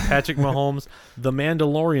Reid and a Patrick Mahomes The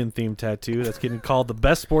Mandalorian themed tattoo that's getting called the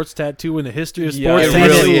best sports tattoo in the history of Yeah, sports. it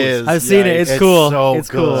tattoos. really is. I've seen it. It's It's cool. so It's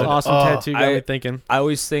cool. good. Awesome Oh, tattoo. Got I- me thinking. I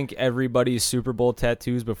always think everybody's Super Bowl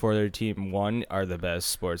tattoos before their team won are the best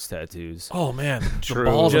sports tattoos. Oh man, True.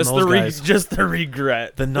 the balls just on those guys. just the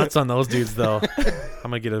regret. The nuts on those dudes, though. I'm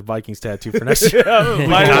gonna get a Vikings tattoo for next year. We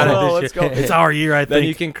Might as got it well. this Let's year. go. It's our year, I Then think.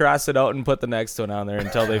 you can cross it out and put the next one on there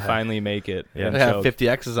until they finally make it. Yeah. and They have choke. 50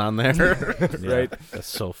 X's on there. Yeah, right. That's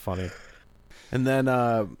so funny. And then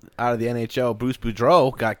out of the NHL, Bruce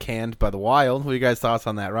Boudreau got canned by the Wild. What are you guys' thoughts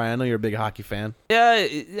on that, Ryan? I know you're a big hockey fan. Yeah,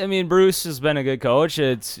 I mean, Bruce has been a good coach.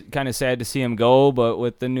 It's kind of sad to see him go, but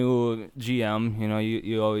with the new GM,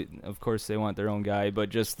 you always, of course, they want their own guy. But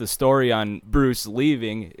just the story on Bruce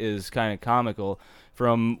leaving is kind of comical.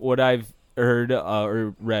 From what I've heard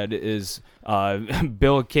or read is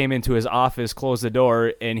Bill came into his office, closed the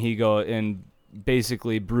door, and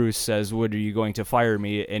basically Bruce says, "What, are you going to fire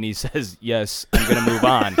me?" And he says, "Yes, I'm going to move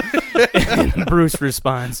on." And Bruce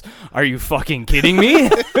responds, "Are you fucking kidding me?"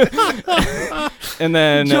 And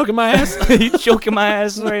then Joking my ass. he's choking my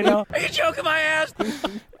ass right now. Are you joking my ass?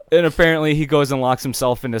 And apparently he goes and locks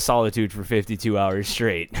himself into solitude for 52 hours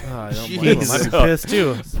straight. I don't blame him. I'd be So, pissed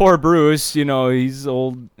too. Poor Bruce, he's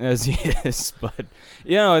old as he is, but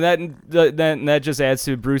that just adds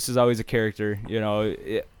to Bruce is always a character.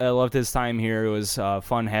 I loved his time here. It was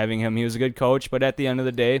fun having him. He was a good coach, but at the end of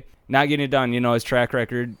the day, not getting it done. His track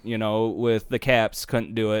record, with the Caps,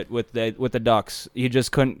 couldn't do it. With the Ducks, he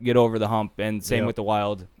just couldn't get over the hump. And same with the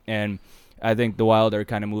Wild. And I think the Wild are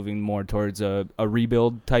kind of moving more towards a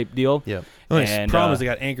rebuild type deal. Yep. The And, problem is they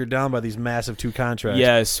got anchored down by these massive 2 contracts.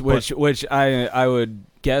 Yes, which I would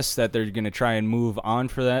guess that they're going to try and move on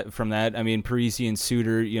from that. I mean, Parisi and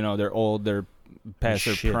Suter, they're old, they're past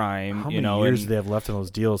their Shit. prime. How many years do they have left in those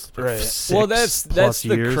deals? Right. 6 Well, that's plus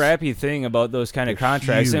the years. crappy thing about those kind of They're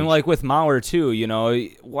contracts, and huge. like with Mauer too.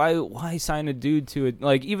 Why sign a dude to it?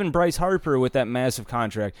 Like even Bryce Harper with that massive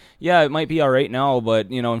contract. Yeah, it might be all right now, but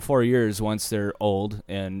in 4 years, once they're old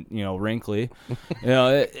and wrinkly,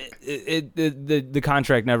 the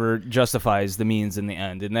contract never justifies the means in the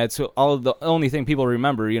end, and that's all. The only thing people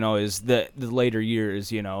remember, is the later years,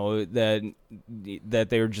 that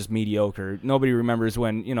they were just mediocre. Nobody remembers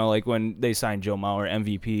when like when they signed Joe Mauer,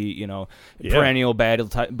 MVP, perennial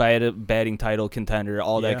batting title contender,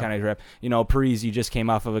 all that kind of crap. Parisi just came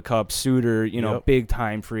off of a cup. Suter, big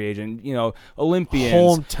time free agent. Olympians,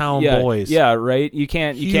 hometown boys. Yeah, right. You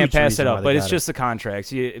can't pass reason it why up. they But it's got just the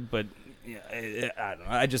contracts. I don't know.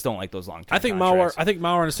 I just don't like those long term. I think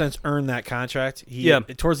Mauer in a sense earned that contract.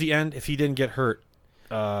 Towards the end, if he didn't get hurt,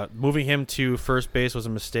 moving him to first base was a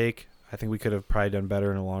mistake. I think we could have probably done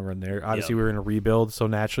better in the long run there. Obviously, we were in a rebuild, so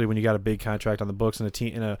naturally, when you got a big contract on the books and a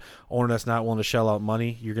team and a owner that's not willing to shell out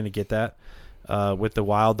money, you're going to get that. With the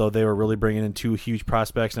Wild, though, they were really bringing in 2 huge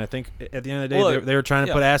prospects, and I think at the end of the day, they were trying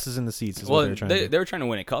to put asses in the seats. What they were trying to do. They were trying to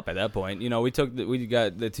win a cup at that point. We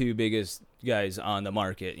got the 2 biggest guys on the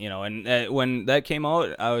market. And when that came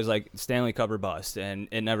out, I was like Stanley Cup or bust, and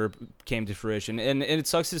it never came to fruition. And it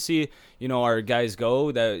sucks to see our guys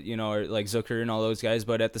go that are like Zucker and all those guys,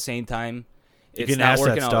 but at the same time, it's not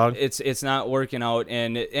working out. Dog. It's not working out,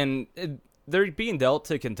 and they're being dealt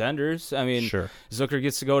to contenders. I mean, Sure. Zucker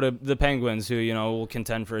gets to go to the Penguins, who will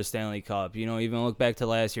contend for a Stanley Cup. Even look back to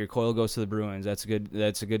last year, Coyle goes to the Bruins. That's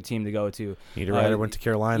a good team to go to. Niederreiter went to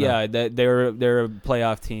Carolina. Yeah, they're a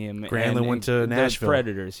playoff team. Granlund went to Nashville. The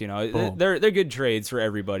Predators. They're good trades for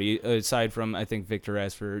everybody, aside from I think Victor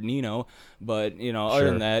asked for Nino. But other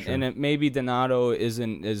than that, and maybe Donato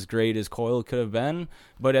isn't as great as Coyle could have been.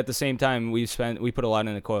 But at the same time, we put a lot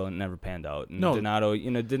into Coyle and it never panned out. And No.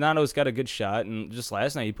 Donato's got a good shot, and just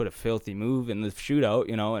last night he put a filthy move in the shootout.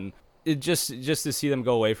 And it just to see them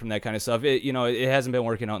go away from that kind of stuff. It hasn't been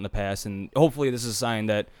working out in the past, and hopefully this is a sign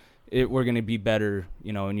that we're going to be better,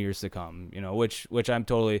 in years to come. Which I'm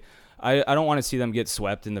totally. I don't want to see them get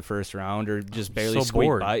swept in the first round or just barely So squeak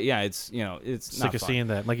bored. by. Yeah, it's it's Sick not of fun. seeing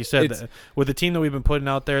that. Like you said, with the team that we've been putting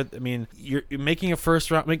out there, I mean, you're making a first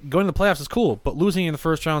round, going to the playoffs is cool, but losing in the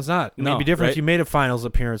first round's not. It may be different if you made a finals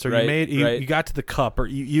appearance or you got to the cup or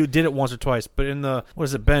you did it once or twice. But in the what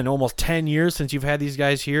has it been? Almost 10 years since you've had these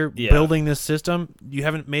guys here building this system, you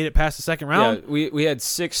haven't made it past the second round. Yeah, we had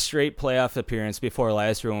 6 straight playoff appearances before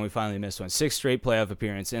last year when we finally missed one. 6 straight playoff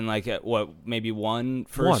appearances and maybe one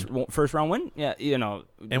first round win. Yeah.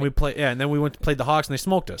 And we play, and then we went to play the Hawks and they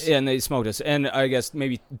smoked us. Yeah, and they smoked us. And I guess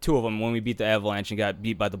maybe 2 of them when we beat the Avalanche and got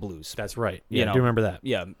beat by the Blues. That's right. Yeah, I do remember that.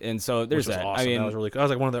 Yeah, and so there's Which was that. Awesome. I mean, that was really cool. That was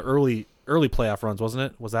like one of the early playoff runs, wasn't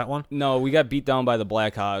it? Was that one? No, we got beat down by the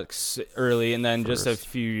Blackhawks early, and then just a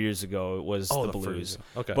few years ago it was the Blues.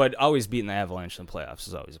 Okay, but always beating the Avalanche in the playoffs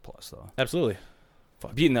is always a plus, though. Absolutely.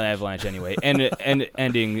 Beating the Avalanche anyway, and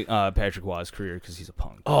ending Patrick Waugh's career because he's a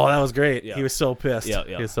punk. Oh, that was great. Yeah. He was so pissed. Yeah.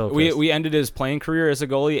 He was so pissed. We ended his playing career as a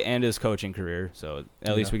goalie and his coaching career, so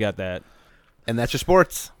at least we got that. And that's your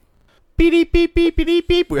sports. Beep, beep, beep, beep,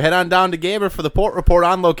 beep. We head on down to Gaber for the Port Report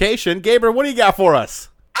on location. Gaber, what do you got for us?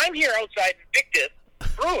 I'm here outside Invictus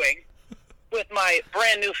Brewing, with my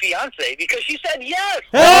brand new fiance because she said yes.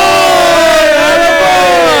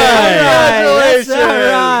 Congratulations! All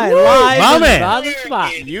right. Live My and man. on the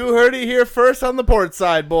spot. You heard it here first on the Port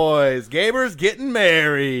Side Boys. Gaber's getting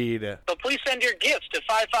married. So please send your gifts to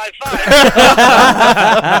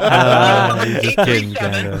 555. He's just kidding,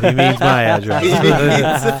 kind of. He means my address.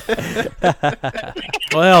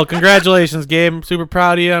 Well, hell, congratulations, Gabe. I'm super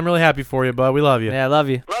proud of you. I'm really happy for you, bud. We love you. Yeah, I love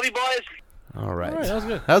you. Love you, boys. All right. All right, that was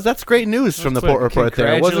good. That's great news from the quick. Port Report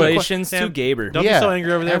there. It wasn't Congratulations to Sam, Gaber Don't Yeah, be so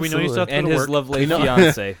angry over there. We know you still have to and go to his work. lovely know-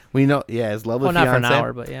 fiance. We know, yeah, his lovely Well, not for fiance. an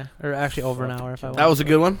hour, but yeah. Or actually over an hour if I want. That was a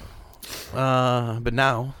good one. But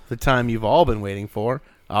now, the time you've all been waiting for,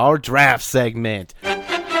 our draft segment.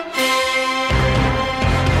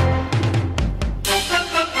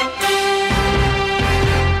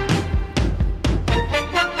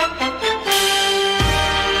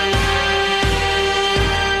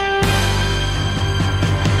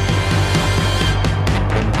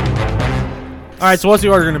 All right, so what's the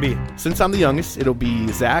order going to be? Since I'm the youngest, it'll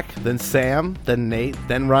be Zach, then Sam, then Nate,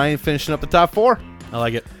 then Ryan finishing up the top four. I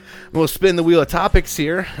like it. We'll spin the wheel of topics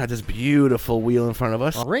here. Got this beautiful wheel in front of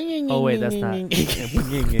us. Oh wait, that's not.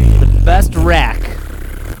 Best rack.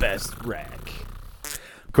 Best rack.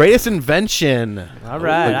 Greatest invention. All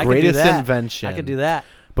right, The I can do greatest that. invention. I could do that.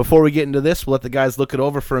 Before we get into this, we'll let the guys look it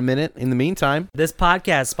over for a minute. In the meantime, This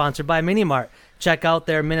podcast is sponsored by Mini Mart. Check out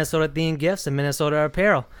their Minnesota themed gifts and Minnesota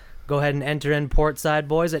apparel. Go ahead and enter in Portside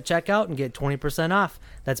Boys at checkout and get 20% off.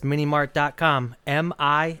 That's minimart.com.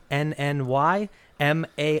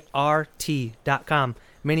 MINNYMART.com.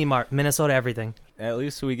 Mini Mart, Minnesota everything. At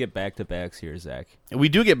least we get back-to-backs here, Zach. we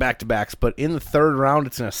do get back-to-backs, but in the third round,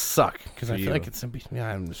 it's going to suck. Because I For feel you. like it's going to be... Yeah,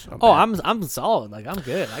 I'm I'm solid. Like, I'm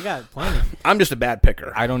good. I got plenty. I'm just a bad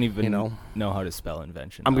picker. I don't even know how to spell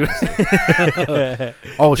invention. I'm gonna.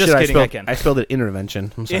 Oh Just shit! kidding, I I can. spelled it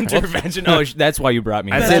intervention. I'm sorry. Intervention. Oh, that's why you brought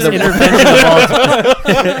me. I'd here. say the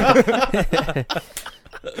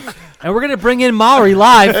And we're going to bring in Maori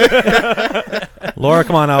live. Laura,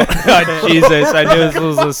 come on out. God, Jesus, I knew this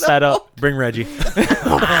was a setup. Bring Reggie.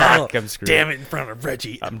 Fuck, I'm screwed. Damn it, in front of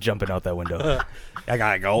Reggie. I'm jumping out that window. I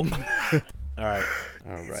gotta go. All right.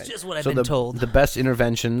 All right. Just what I've So been told. the best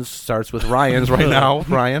interventions starts with Ryan's right now.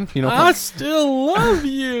 Ryan, you know. I still love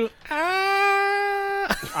you.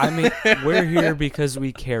 I mean, we're here because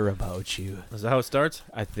we care about you. Is that how it starts?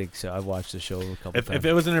 I think so. I've watched the show a couple If times.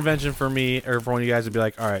 it was an intervention for me or for one of you guys, it'd be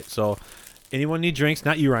like, all right, so anyone need drinks?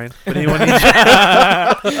 Not you, Ryan, but anyone need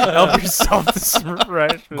Help yourself.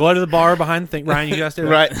 Right. Go out to the bar behind the thing. Ryan, you gotta stay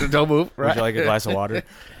there. Right. Don't move. Would Right. you like a glass of water?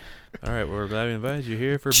 All right, we're glad we invited you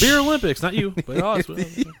here for Beer Olympics. Not you, but us.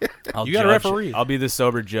 I'll You got a judge. referee. I'll be the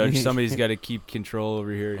sober judge. Somebody's got to keep control over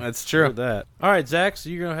here. That's True true. that. All right, Zach. So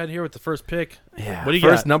you're gonna head here with the first pick. Yeah. What do you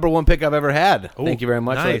First got? number one pick I've ever had. Ooh, Thank you very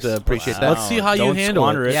much. I'd like nice. to appreciate Wow. that. Let's see how you Don't handle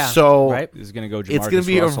squander it. it. Yeah. So Right? This is gonna go. it's going to Jamarcus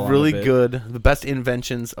be a Russell on really bit. good, the best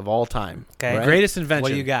inventions of all time. Okay. Right? Greatest invention. What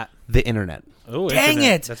do you got? The internet. Oh, Dang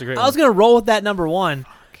internet. it. That's a great I was one. going to roll with that number one.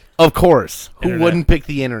 Of course. Who Internet. wouldn't pick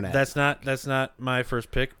the internet? That's not my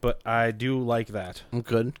first pick, but I do like that.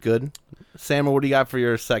 Good. Good. Sam, what do you got for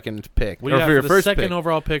your second pick? What do you or got for your the first second pick?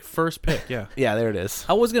 overall pick? First pick, yeah. Yeah, there it is.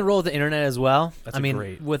 I was going to roll with the internet as well. That's I a mean,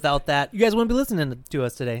 great- without that, you guys wouldn't be listening to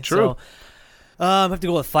us today. True. So, I have to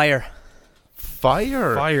go with fire.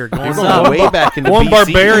 Fire. Fire You're going going way back into Going BC.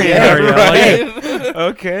 barbarian Yeah, area. right.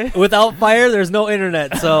 Okay. Without fire, there's no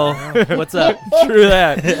internet. So, what's up? True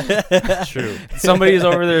that. True. Somebody's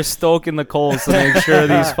over there stoking the coals to make sure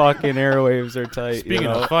these fucking airwaves are tight. Speaking you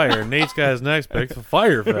know? of fire, Nate's got his next pick, the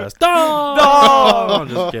Fire Fest. No, I'm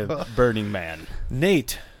just kidding. Burning Man.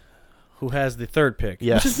 Nate, who has the third pick,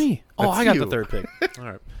 Yes. which is me. Oh, That's I got you. the third pick. All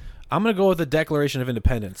right, I'm gonna go with the Declaration of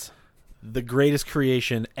Independence, the greatest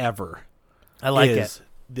creation ever. I like is, it.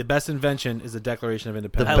 The best invention is the Declaration of The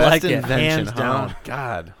Independence. I best like it. invention, Hands huh? down.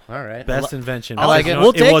 God. All right. Best invention. I like You it. know,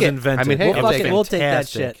 We'll take it was it. invented. I mean, hey, It I'll was take it. We'll take that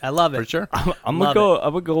fantastic. shit. I love For it. sure. I'm Love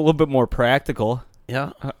gonna go a little bit more practical.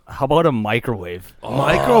 Yeah. How about a microwave?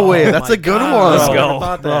 Microwave. That's a good one. Let's go. Never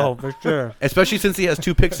thought that. for sure. Especially since he has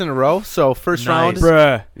two picks in a row. So first round. Nice.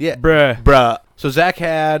 Bruh. Yeah. Bruh. Bruh. So Zach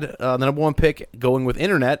had the number one pick going with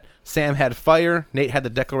internet. Sam had fire. Nate had the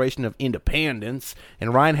Declaration of Independence.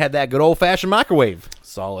 And Ryan had that good old-fashioned microwave.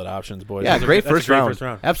 Solid options, boys. Yeah, That's a great, that's a first, round. first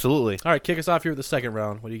round. Absolutely. All right, kick us off here with the second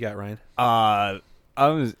round. What do you got, Ryan? I'm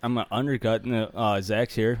gonna undercut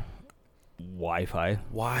Zach's here. Wi-Fi.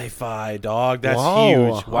 Wi-Fi, dog. That's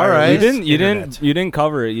Whoa. huge. All right. You Internet. didn't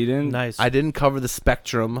cover it. You didn't. Nice. I didn't cover the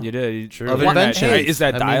spectrum. You did. True. Of inventions. Is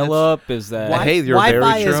that I mean, dial-up? Is that? Hey, you're very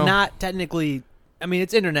Wi-Fi is true. not technically. I mean,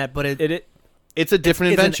 it's internet, but it it It's a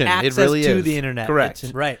different invention. It's an It access really to is. the internet. Correct.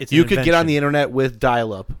 Right. It's an You could get on invention. the internet with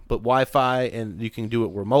dial-up, but Wi-Fi, and you can do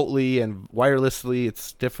it remotely and wirelessly.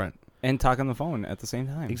 It's different. And talk on the phone at the same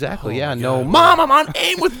time. Exactly. Oh yeah. my No, God. Mom, I'm on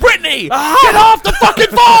AIM with Brittany. Get off the fucking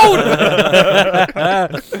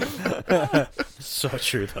phone. So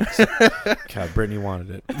true, though. God, Brittany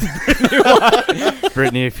wanted it.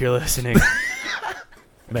 Brittany, if you're listening.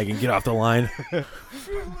 Megan, get off the line.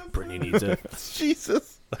 Brittany needs it.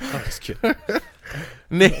 Jesus. I'm just kidding.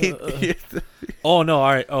 Nate. Oh, no.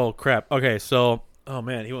 All right. Oh, crap. Okay, so, oh,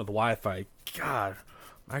 man, he went with Wi-Fi. God.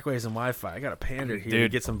 Microwaves and Wi-Fi. I got to pander here to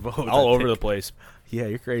Dude, get some votes. All I over the think. place. Yeah,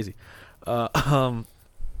 you're crazy. Man,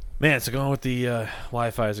 so going with the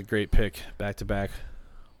Wi-Fi is a great pick, back to back.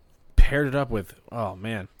 Paired it up with, oh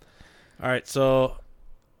man. All right, so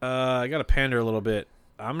I got to pander a little bit.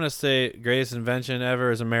 I'm gonna say greatest invention ever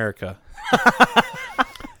is America.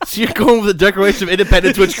 So you're going with the Declaration of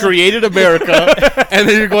Independence, which created America, and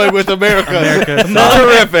then you're going with America. America.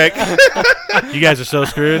 Terrific. You guys are so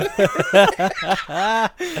screwed. With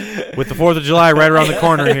the 4th of July right around the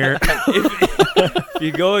corner here. If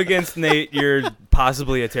you go against Nate, you're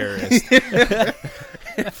possibly a terrorist.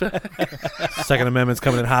 Second Amendment's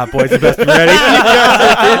coming in hot, boys. You best be ready.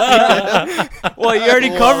 Well, you already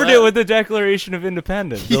covered it with the Declaration of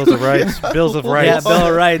Independence. Bills of Rights. Bills of Rights. Yeah, Bill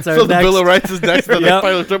of Rights are So the next. Bill of Rights is next to the Yep.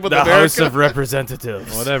 final trip with The America. House of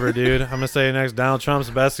Representatives. Whatever, dude. I'm gonna say next Donald Trump's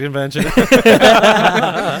best invention.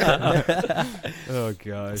 Oh,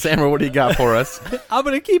 gosh. Sammer, what do you got for us? I'm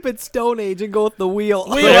gonna keep it Stone Age and go with the wheel.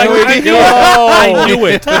 I knew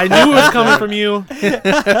it. I knew it was coming from you.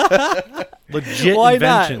 Legit Why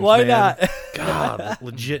not? inventions. Why man. not? God,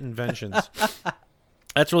 legit inventions.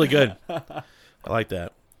 That's really good. I like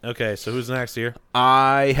that. Okay, so who's next here?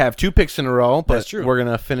 I have 2 picks in a row, but That's true. we're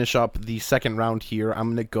going to finish up the second round here. I'm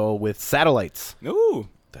going to go with satellites. Ooh.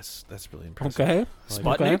 That's really impressive. Okay.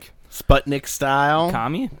 like Sputnik? Sputnik style.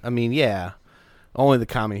 Commie? I mean, yeah. Only the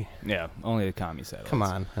commie. Yeah, only the commie satellites. Come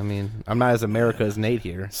on. I mean, I'm not as America as Nate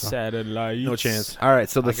here. So. Satellites. No chance. All right,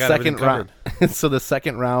 so the I got second everything round. So the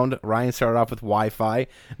second round, Ryan started off with Wi-Fi.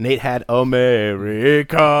 Nate had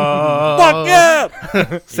America. Fuck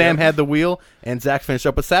yeah! Sam had the wheel, and Zach finished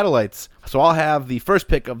up with satellites. So I'll have the first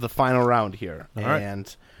pick of the final round here, right.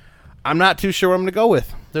 and I'm not too sure what I'm going to go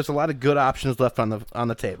with. There's a lot of good options left on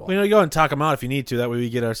the table. Well, go and talk them out if you need to. That way we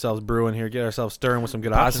get ourselves brewing here, get ourselves stirring with some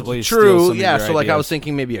good Possibly options. steal True, some of yeah. your So like I ideas. was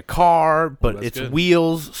thinking maybe a car, but that's it's good.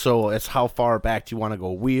 wheels. So it's how far back do you want to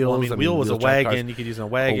go? Wheels. Well, I mean, wheel was a wheels drive wagon. cars. You could use a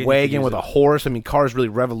wagon. A you wagon could with use a horse. I mean, cars really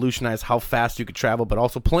revolutionized how fast you could travel, but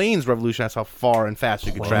also planes revolutionized how far and fast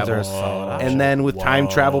you could Planes travel. are a solid option. And then with time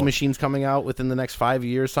travel machines coming out within the next 5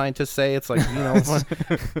 years, scientists say it's like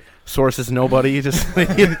sources nobody just.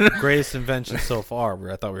 greatest invention so far.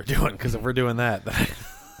 I thought we were doing because if we're doing that, I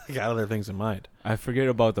got other things in mind. I forget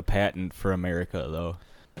about the patent for America, though.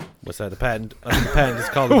 What's that? The patent? The patent is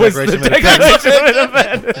called the What's Declaration the of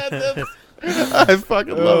Independence. I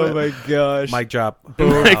fucking love it. my gosh. Mic drop.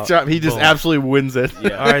 Mic drop. He just Boom. absolutely wins it. All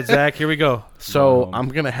right, Zach. Here we go. So I'm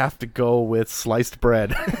gonna have to go with sliced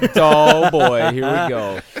bread. Oh, boy. Here we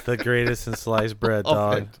go. The greatest in sliced bread, Oh,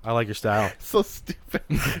 dog. man. I like your style. So stupid.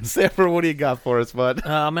 Samper, what do you got for us, bud?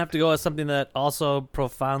 I'm gonna have to go with something that also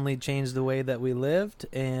profoundly changed the way that we lived,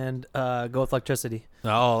 and go with electricity.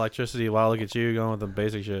 Oh, electricity. Wow, look at you going with the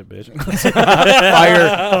basic shit, bitch.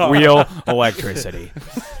 Fire, wheel, electricity.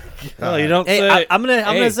 Well, you don't Hey, say. I'm Hey.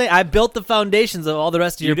 gonna say I built the foundations of all the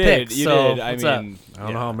rest of your picks. You so did. I what's up? mean, I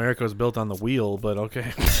don't know how America was built on the wheel, but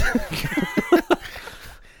okay.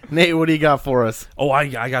 Nate, what do you got for us? Oh, I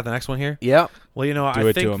got the next one here. Yep. Well, Do I it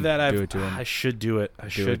to think him. that Do it to him. I should do it. I Do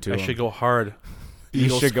should. it to I him. should go hard. You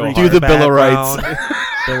Eagle should go Street hard. Do the Bill of Rights. background,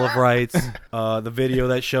 Bill of Rights. The video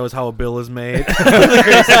that shows how a bill is made.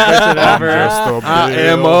 I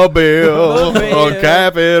am a bill on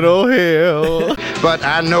Capitol Hill. But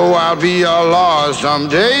I know I'll be a law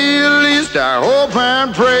someday. At least I hope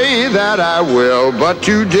and pray that I will. But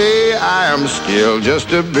today I am still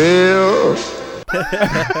just a bill.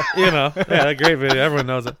 Yeah, great video. Everyone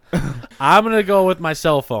knows it. I'm gonna go with my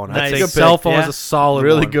cell phone. Nice. I'd say Good cell pick, phone is yeah. a solid,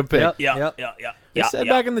 Really one. good pick. Yep. They said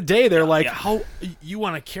back in the day, they're like, how you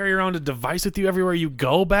want to carry around a device with you everywhere you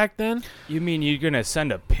go back then? You mean you're going to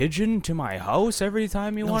send a pigeon to my house every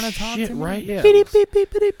time you want to talk shit, to me? right? Yeah.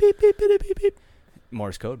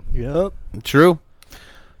 Morse code. Yep. True.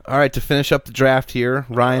 All right, to finish up the draft here,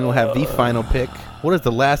 Ryan will have the final pick. What is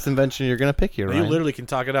the last invention you're going to pick here, You Ryan? literally can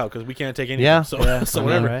talk it out because we can't take anything. Yeah. So, Yeah, so I know,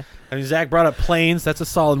 whatever. right? I mean, Zach brought up planes. That's a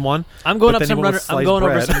solid one. I'm going But up then he some went runner. with I'm sliced going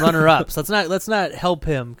over bread. some runner ups. Let's not help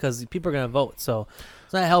him because people are gonna vote. So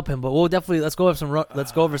not help him, but we'll definitely let's go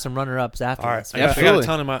over some runner-ups after. All right, this. I got a Absolutely.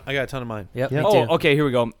 ton of mine. I got a ton of mine. Yep. Yep. Me Oh, too. okay. Here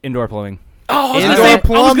we go. Indoor plumbing. Oh, Indoor I was gonna say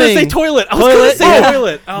plumbing. toilet. I was Toilet, gonna say yeah.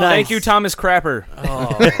 toilet. Oh, Nice. Thank you, Thomas Crapper.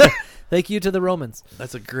 oh, Thank you to the Romans.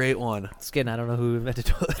 that's a great one. Skin. I don't know who invented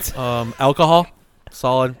toilets. Alcohol,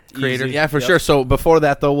 solid creator. Easy. Yeah, for Yep. sure. So before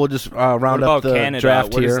that, though, we'll just round What up about the Canada?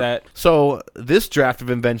 draft What is here. that? So this draft of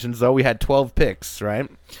inventions, though, we had 12 picks,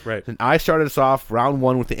 right? Right. And I started us off round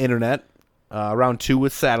 1 with the internet, round 2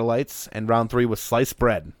 with satellites, and round 3 with sliced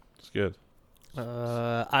bread. It's good.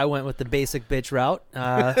 I went with the basic bitch route.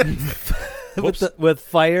 With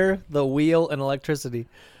fire, the wheel, and electricity.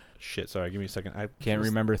 Shit. Sorry. Give me a second. I Can't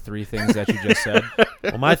remember 3 things that you just said.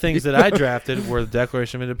 Well, my things that I drafted were the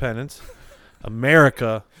Declaration of Independence,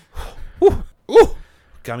 America. Ooh,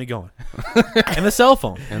 got me going. And the cell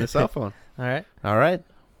phone. And a cell phone. All right. All right.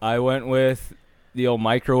 I went with the old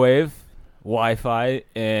microwave, Wi-Fi,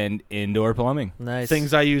 and indoor plumbing. Nice.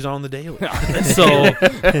 Things I use on the daily. So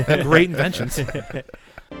great inventions.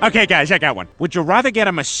 Okay, guys, I got one. Would you rather get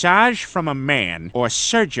a massage from a man or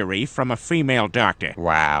surgery from a female doctor?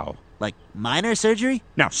 Wow. Like minor surgery?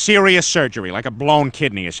 No, serious surgery, like a blown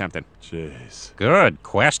kidney or something. Jeez. Good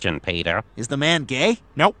question, Peter. Is the man gay?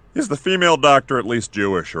 Nope. Is the female doctor at least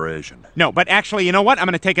Jewish or Asian? No, but actually, you know what? I'm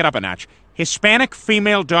going to take it up a notch. Hispanic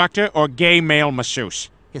female doctor or gay male masseuse?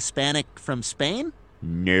 Hispanic from Spain?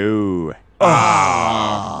 No.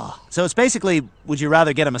 So it's basically, would you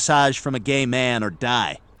rather get a massage from a gay man or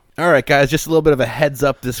die? All right, guys, just a little bit of a heads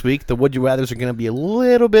up this week. The Would You Rathers are going to be a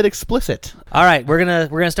little bit explicit. All right, we're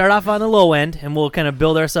gonna start off on the low end, and we'll kind of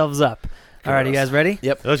build ourselves up. All right, you guys ready?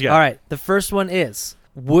 Yep. Those guys. All right, the first one is: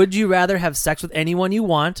 would you rather have sex with anyone you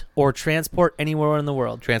want or transport anywhere in the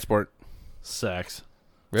world? Transport. Sex.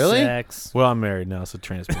 Really? Sex. Well, I'm married now, so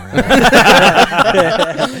transport.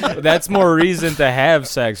 That's more reason to have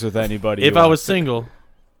sex with anybody. If you I want. was single,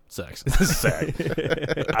 sex.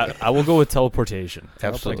 I will go with teleportation.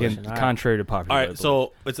 Absolutely. Again, contrary to popular. All right, belief.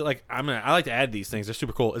 so it's like I like to add these things. They're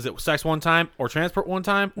super cool. Is it sex one time or transport one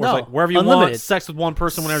time, or No, is it like wherever you unlimited. want, sex with one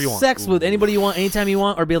person whenever you want? Sex with anybody you want, anytime you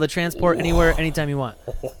want, or be able to transport anywhere, anytime you want.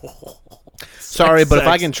 Sorry, but if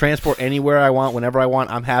I sex. can transport anywhere I want, whenever I want,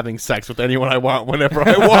 I'm having sex with anyone I want, whenever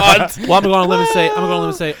I want. Well, I'm going to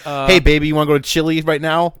limit say. Hey, baby, you want to go to Chili's right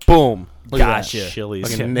now? Boom. Look at that. Gotcha. Chili's.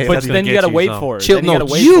 Fucking nailed but That's then you got to wait for it. Chill- Then you no,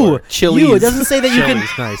 gotta wait You, for it. Chili's. you. It doesn't say that you can.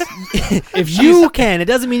 Chili's, nice. If you can, it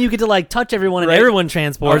doesn't mean you get to like touch everyone and Right. everyone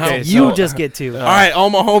transports. Okay, you so- just get to. All right, all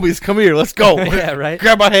my homies, come here. Let's go. Yeah, right.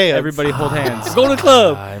 Grab my hands. Everybody hold hands. Go to the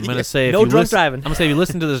club. I'm gonna say if No you drunk listen, driving. I'm gonna say if you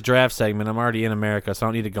listen to this draft segment, I'm already in America, so I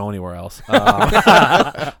don't need to go anywhere else. I'm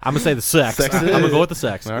gonna say the sex. Sex I'm it gonna is. go with the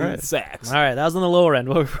sex. All right. Sex. All right, that was on the lower end.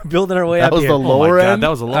 We're building our way That up was here. the lower God, end? that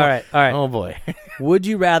was a low. All right, all right. Oh, boy. Would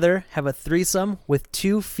you rather have a threesome with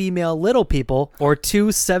 2 female little people or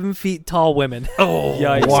 2 7 feet tall women? Oh,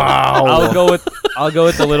 Yikes. Wow. I'll go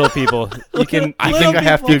with the little people. You can. I think I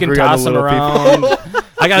have to You can agree on toss the them little around. people.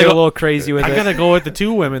 I gotta Get a go. little crazy with I it. gotta go with the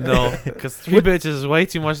 2 women though, because 3 bitches is way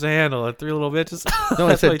too much to handle. And 3 little bitches. No, I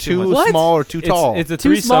that's way said too 2 much. What? small or 2 tall. It's a Too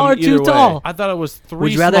threesome small or either too way. tall? I thought it was 3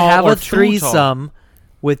 Would you rather small have or a 2 tall. threesome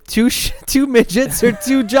with 2 midgets or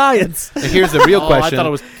 2 giants? And here's the real Oh, question. I thought it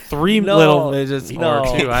was 3 No. little midgets No.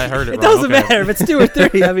 or 2. I heard it. It wrong. doesn't Okay. matter if it's 2 or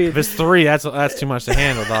 3. I mean, If it's 3, that's too much to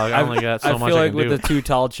handle, dog. I only got so I much feel I like can with do. the 2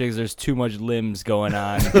 tall chicks, there's too much limbs going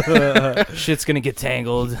on. Shit's gonna get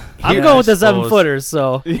tangled. I'm Yeah, going I with the 7 suppose. footers.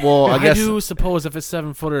 So well, I I guess do suppose if it's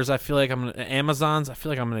 7 footers, I feel like I'm gonna, Amazons. I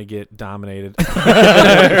feel like I'm gonna get dominated.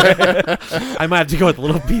 I might have to go with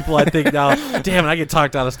little people. I think now. Damn it, I get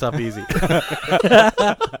talked out of stuff easy.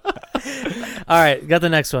 all right, got the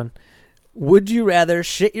next one. Would you rather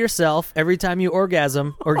shit yourself every time you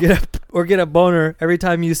orgasm, or get a boner every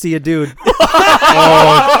time you see a dude?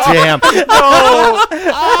 Oh, damn.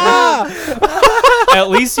 At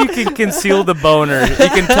least you can conceal the boner. You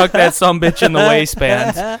can tuck that sumbitch in the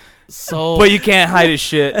waistband, So but you can't hide his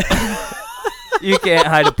shit. You can't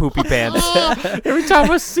hide a poopy pants. every time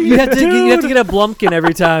I see You have to get a Blumpkin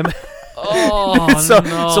every time. oh so,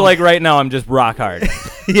 no. so like right now, I'm just rock hard.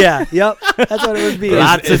 Yeah, yep. That's what it would be.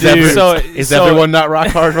 Lots of Is every- dudes. So Is so- everyone not rock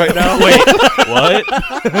hard right now? Wait, what?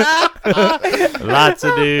 Lots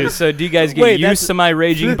of dudes. So do you guys get Wait, used to my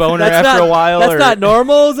raging boner That's after not, a while? That's or? not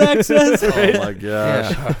normal, Zach says. Oh my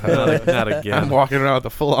gosh. Not again. I'm walking around with a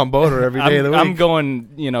full-on boner every day of the week. I'm going,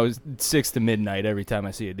 6 to midnight every time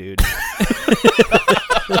I see a dude.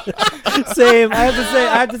 Same. I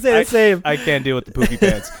have to say the same. I can't deal with the poopy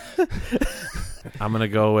pants. I'm gonna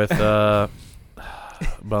go with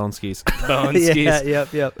Bone skis. Bone Yeah,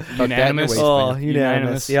 skis. yep. Unanimous. Oh,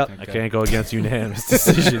 unanimous. Yep. I can't go against unanimous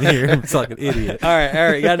decision here. It's like an idiot. All right.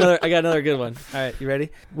 I got another good one. All right, you ready?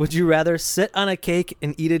 Would you rather sit on a cake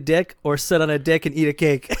and eat a dick, or sit on a dick and eat a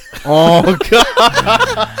cake? Oh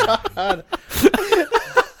God!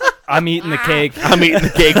 I'm eating the cake. I'm eating the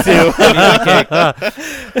cake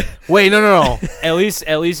too. Wait, no. At least,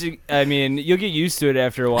 I mean, you'll get used to it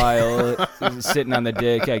after a while, sitting on the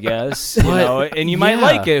dick, I guess. You know, and you might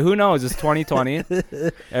like it. Who knows? It's 2020.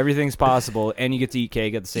 Everything's possible, and you get to eat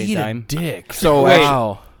cake at the same time. Dick. So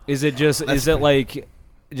Wait, is it like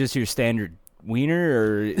just your standard wiener,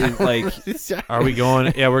 or is like? Are we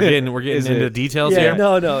going? Yeah, we're getting into details here.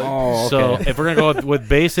 No. Oh, So okay. if we're gonna go with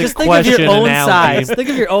basic Just think question of your own analogy, size. Think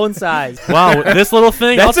of your own size. wow, this little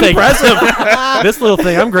thing, That's I'll take impressive. this little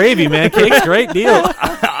thing. I'm gravy, man. Cake's great deal.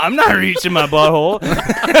 I'm not reaching my butthole.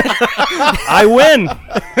 I win.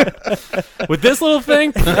 With this little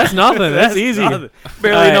thing, that's nothing. That's easy. Barely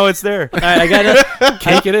right. know it's there. All right, I got another.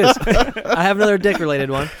 Cake it is. I have another dick-related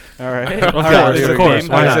one. All right. Of course, of course.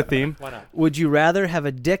 Why There's not? a theme. Would you rather have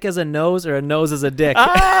a dick as a nose or a nose as a dick?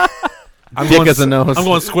 I'm Dick going as a nose. I'm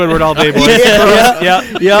going Squidward all day, boys.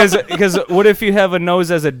 Yeah. Because what if you have a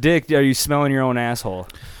nose as a dick? Are you smelling your own asshole?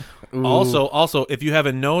 Also, if you have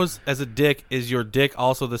a nose as a dick, is your dick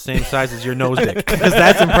also the same size as your nose dick? Because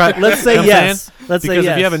that's impressive. Let's say yes. Let's say Because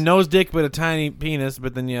yes. if you have a nose dick but a tiny penis,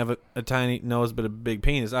 but then you have a tiny nose but a big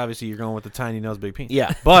penis, obviously you're going with the tiny nose, big penis.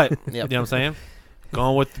 Yeah. But you know what I'm saying?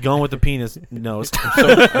 Going with the penis nose.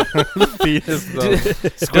 Penis though.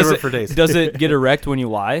 Squidward for days. Does it get erect when you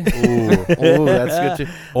lie? Ooh, that's good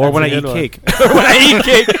too. Or when I a eat good one. cake. When I eat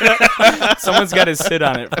cake, someone's got to sit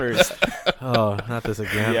on it first. Oh, not this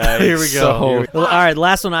again. Yeah, Here we go. so- Well, all right,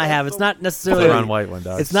 last one I have. It's not necessarily. Ron White one,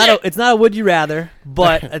 dog. It's not a would you rather,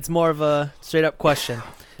 but it's more of a straight up question.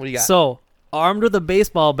 What do you got? So, armed with a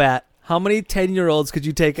baseball bat, how many 10-year-olds could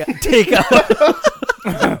you take out?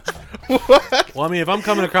 Well, I mean, if I'm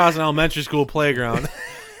coming across an elementary school playground,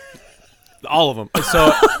 all of them.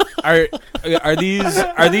 So, are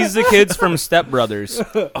these the kids from Step Brothers?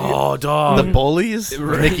 Oh, dog. the bullies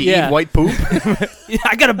make you Yeah. eat white poop. Yeah,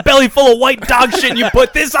 I got a belly full of white dog shit, and you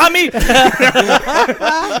put this on me?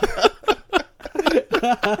 Yeah,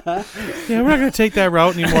 we're not gonna take that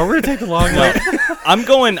route anymore. We're gonna take the long route.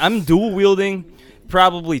 I'm dual wielding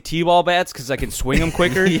probably T-ball bats because I can swing them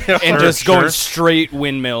quicker, and sure, just going sure. straight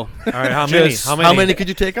windmill. All right, how Just- many? How many could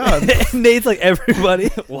you take on? Nate's like everybody.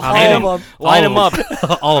 Line All them, of them. line them up.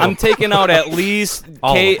 All of I'm them. taking out at least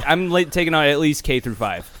All K. of I'm taking out at least K through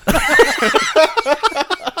 5.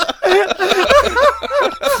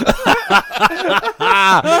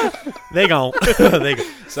 They go.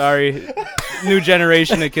 Sorry, new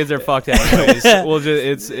generation of kids are fucked anyways. We'll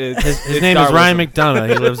just His name is Ryan McDonough.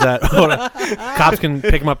 He lives at. Cops can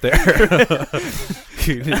pick him up there.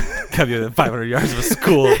 Come you within 500 yards of a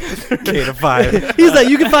school, K to 5. He's like,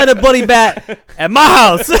 you can find a bloody bat at my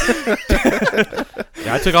house.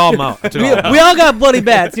 Yeah, I took all of them out. we all got bloody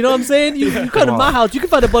bats. You know what I'm saying? You come to my house, you can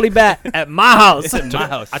find a bloody bat at my house. at my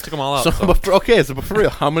house. I took them all out. So, but for real,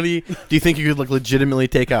 how many do you think you could like legitimately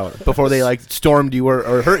take out before they like stormed you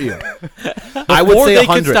or hurt you? I would Before say they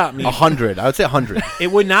could 100. stop me. 100. I would say 100.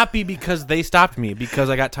 It would not be because they stopped me, because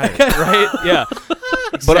I got tired. Right? Yeah.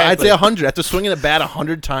 But I'd say 100. After swinging a bat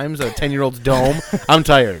 100 times at a 10-year-old's dome, I'm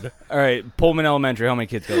tired. All right, Pullman Elementary. How many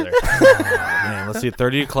kids go there? Man, let's see,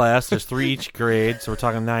 30 a class. There's 3 each grade, so we're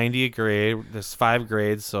talking 90 a grade. There's 5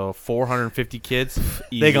 grades, so 450 kids.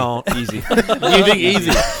 They gone easy. You think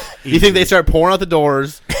easy? You think they start pouring out the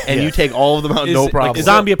doors and you take all of them out, Is no it like problem? Like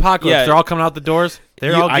zombie apocalypse. Yeah. They're all coming out the doors.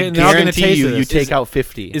 They're all I getting. They're all getting a guarantee taste you, of you this. take out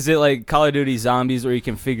 50. Is it like Call of Duty Zombies where you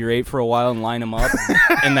can figure 8 for a while and line them up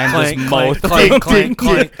and then Clank, just mow clank, through clank, them? clank,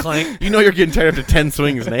 clank, clank. You know you're getting tired after 10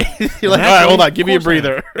 swings, Nate. You're like, all right, Naturally, hold on, give me a of course I am.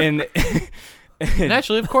 breather. And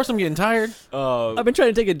Naturally, of course, I'm getting tired. I've been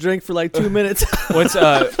trying to take a drink for like 2 minutes. what's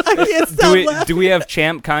I can't stop laughing. do we have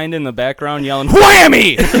Champ Kind in the background yelling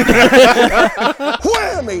whammy?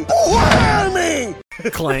 Whammy!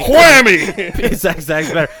 Whammy! Clank. Whammy! Zag's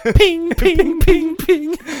better. Ping, ping, ping,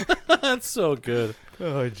 ping. That's so good.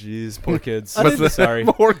 Oh jeez, poor kids. What's the- Sorry.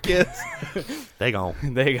 More kids. They gone.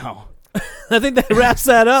 There you go. I think that wraps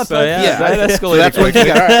that up. So yeah, Yeah, that so escalated. that's what you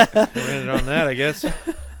got. All right. We're ending on that, I guess.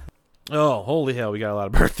 Oh, holy hell, we got a lot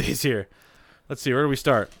of birthdays here. Let's see, where do we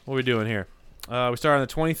start? What are we doing here? We start on the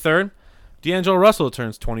 23rd. D'Angelo Russell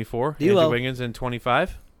turns 24. D-Lo. Andrew Wiggins in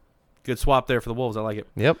 25. Good swap there for the Wolves. I like it.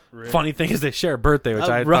 Yep. Funny thing is they share a birthday, which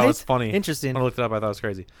I right? thought was funny. Interesting. When I looked it up, I thought it was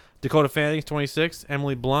crazy. Dakota Fanning's 26.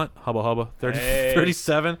 Emily Blunt, hubba hubba,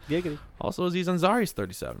 37. Giggity. Also, Aziz Ansari's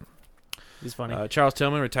 37. He's funny. Charles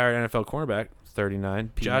Tillman, retired NFL cornerback,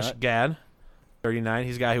 39. Josh Gad, 39.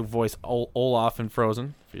 He's the guy who voiced Olaf in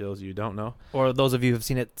Frozen, for those of you who don't know. Or those of you who have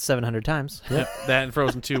seen it 700 times. Yep, that and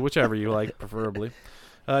Frozen 2, whichever you like, preferably.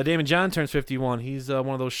 Damon John turns 51. He's one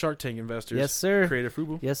of those Shark Tank investors. Yes, sir. Creative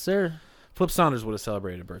Fubu. Yes, sir. Flip Saunders would have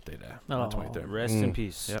celebrated a birthday day on the 23rd. Rest in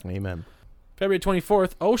peace. Yep. Amen. February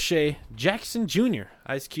 24th, O'Shea Jackson Jr.,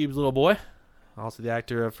 Ice Cube's little boy. Also the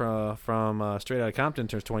actor from Straight Outta Compton,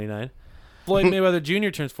 turns 29. Floyd Mayweather Jr.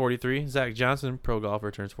 turns 43. Zach Johnson, pro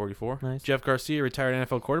golfer, turns 44. Nice. Jeff Garcia, retired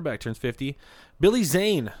NFL quarterback, turns 50. Billy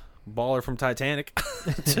Zane, baller from Titanic,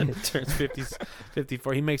 turns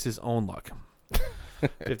 54. He makes his own luck.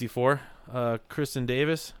 54. Kristen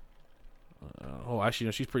Davis. Actually,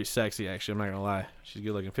 no, she's pretty sexy, actually. I'm not going to lie. She's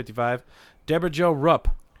good looking. 55. Deborah Jo Rupp,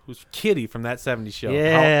 who's Kitty from That 70s Show.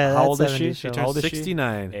 Yeah, How old is she? 70s She Show. turns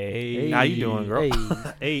 69. Hey. How you doing, girl?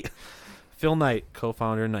 Hey. 8. Phil Knight,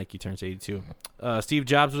 co-founder of Nike, turns 82. Steve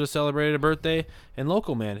Jobs would have celebrated a birthday. And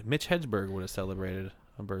local man, Mitch Hedberg, would have celebrated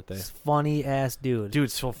a birthday. Funny ass dude.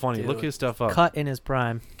 Dude's so funny. Dude. Look his stuff up. Cut in his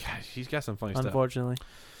prime. Gosh, he's got some funny Unfortunately.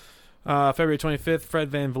 stuff. February 25th, Fred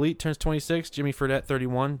Van Vliet turns 26. Jimmy Fredette,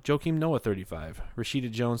 31. Joakim Noah, 35. Rashida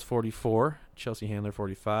Jones, 44. Chelsea Handler,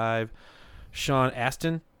 45. Sean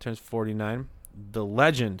Astin turns 49. The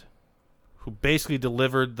legend who basically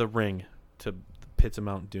delivered the ring to the pits of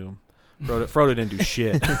Mount Doom. Frodo didn't do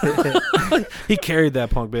shit. He carried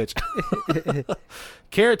that punk bitch.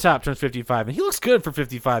 Carrot Top turns 55, and he looks good for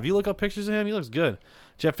 55. You look up pictures of him, he looks good.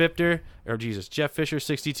 Jeff Fisher,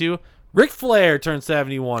 62. Ric Flair turns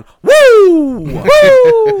 71. Woo!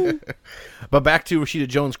 Woo! But back to Rashida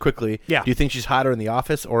Jones quickly. Yeah. Do you think she's hotter in The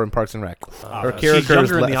Office or in Parks and Rec? Her She's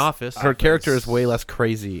younger in The Office. Her character is way less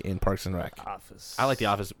crazy in Parks and Rec. Office. I like the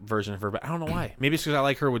Office version of her, but I don't know why. Maybe it's because I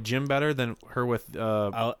like her with Jim better than her with.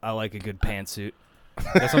 I like a good pantsuit.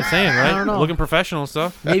 That's what I'm saying, right? I don't know. Looking professional and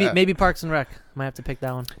stuff. Maybe Parks and Rec. Might have to pick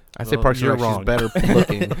that one. I say Parks and you're Rec. wrong. She's better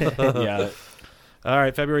looking. Yeah. All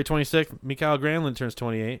right, February 26th, Mikhail Granlund turns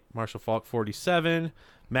 28. Marshall Falk, 47.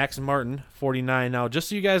 Max Martin, 49. Now, just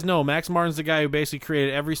so you guys know, Max Martin's the guy who basically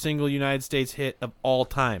created every single United States hit of all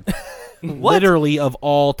time. Literally of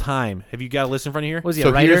all time. Have you got a list in front of here? Was he So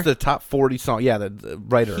a writer? here's the top 40 song. Yeah, the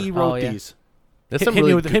writer. He wrote yeah. these. That's Hit some me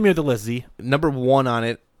really with the list, Z. Number 1 on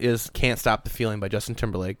it is "Can't Stop the Feeling" by Justin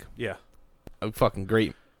Timberlake. Yeah. Fucking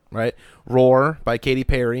great, right? "Roar" by Katy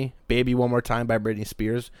Perry. "Baby One More Time" by Britney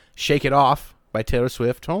Spears. "Shake It Off" by Taylor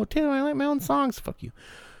Swift. Oh, Taylor, I like my own songs. Fuck you.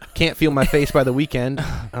 "Can't Feel My Face" by The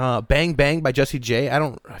Weeknd. "Bang Bang" by Jessie J. I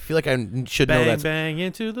feel like I should know Bang, that. bang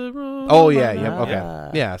into the room. Oh yeah, yeah, okay,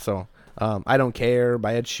 Yeah. yeah. So, "I Don't Care"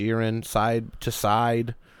 by Ed Sheeran. "Side to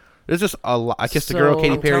Side." There's just a lot. "I Kissed a Girl," So-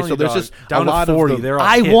 Katy I'm Perry. telling So you, there's dog, just down a lot to 40. of the, They're all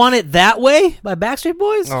I hits. Want It That Way by Backstreet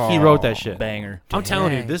Boys? He wrote that shit. Banger. I'm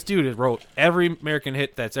telling you, Dang. this dude wrote every American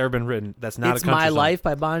hit that's ever been written. That's not It's a country My song. Life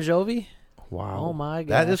by Bon Jovi? Wow. Oh my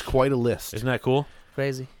That gosh. is quite a list. Isn't that cool?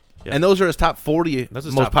 Crazy. Yeah. And those are his top 40 That's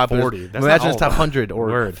his most top popular. 40. That's Imagine not his all top of them. 100 or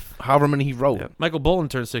Word. however many he wrote. Yeah. Michael Bolton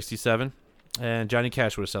turned 67, and Johnny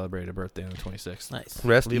Cash would have celebrated a birthday on the 26th. Nice.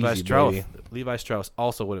 Rest Levi easy, Strauss. baby. Levi Strauss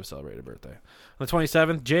also would have celebrated a birthday. On the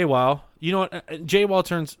 27th, JWoww. You know what? JWoww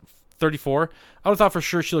turns 34. I would have thought for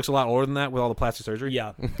sure she looks a lot older than that with all the plastic surgery.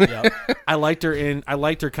 Yeah. Yeah. I liked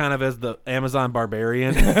her kind of as the Amazon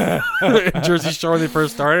barbarian in Jersey Shore when they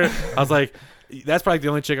first started. I was like, that's probably the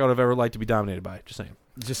only chick I would have ever liked to be dominated by. Just saying.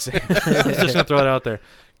 Just saying. Just gonna throw it out there.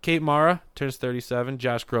 Kate Mara turns 37.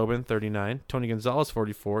 Josh Groban, 39. Tony Gonzalez,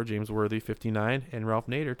 44. James Worthy, 59. And Ralph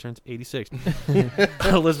Nader turns 86.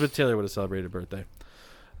 Elizabeth Taylor would have celebrated a birthday.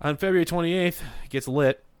 On February 28th, it gets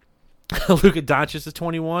lit. Luka Doncic is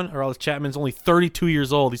 21. Aroldis Chapman's only 32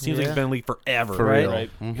 years old. He seems like he's been in the league forever. For right? real. Right.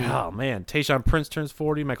 Oh, man. Tayshaun Prince turns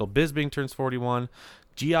 40. Michael Bisping turns 41.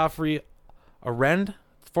 Geoffrey Arend,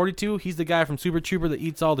 42. He's the guy from Super Trooper that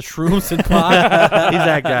eats all the shrooms and pot. He's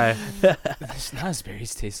that guy.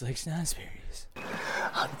 Snozberries taste like snozberries.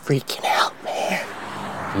 I'm freaking out,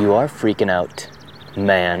 man. You are freaking out,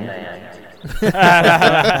 man.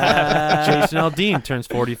 Jason Aldean turns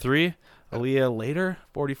 43. Aaliyah Later,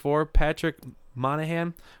 44. Patrick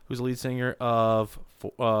Monahan, who's the lead singer of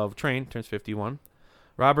Train, turns 51.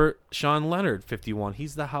 Robert Sean Leonard, 51.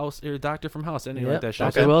 He's the doctor from House. Anything like that show?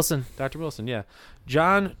 Dr. Wilson. Dr. Wilson, yeah.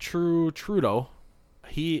 John Trudeau,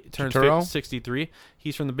 he turns Turturro? 63.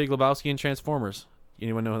 He's from The Big Lebowski and Transformers.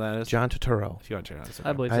 Anyone know who that is? John Turturro. If you want to check it out.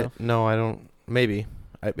 I believe so. No, I don't. Maybe.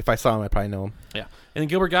 If I saw him, I'd probably know him. Yeah. And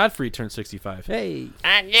Gilbert Gottfried turns 65. Hey.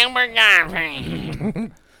 Gilbert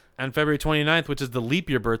Gottfried. On February 29th, which is the leap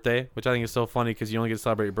year birthday, which I think is so funny because you only get to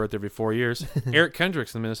celebrate your birthday every 4 years, Eric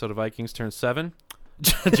Kendricks, the Minnesota Vikings, turns 7.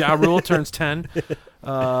 Ja Rule turns 10.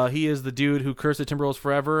 He is the dude who cursed the Timberwolves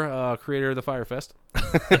forever, creator of the Fyre Fest.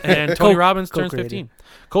 And Tony Robbins turns 15.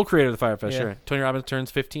 Co-creator of the Fyre Fest, sure. Tony Robbins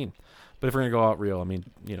turns 15. But if we're going to go out real, I mean,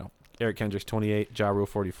 Eric Kendricks 28, Ja Rule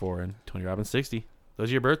 44, and Tony Robbins 60. Those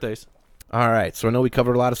are your birthdays. All right, so I know we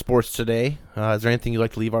covered a lot of sports today. Is there anything you'd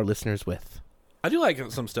like to leave our listeners with? I do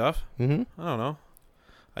like some stuff. Mm-hmm. I don't know.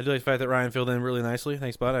 I do like the fact that Ryan filled in really nicely.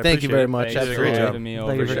 Thanks, bud. I Thank you very appreciate much. it. You did a great job.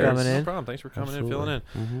 Thank you for coming in. No problem. Thanks for coming in, filling in.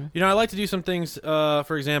 Mm-hmm. I like to do some things,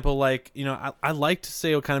 for example, like, I like to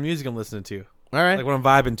say what kind of music I'm listening to. All right. Like what I'm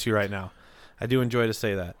vibing to right now. I do enjoy to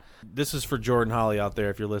say that. This is for Jordan Holly out there.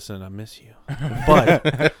 If you're listening, I miss you. But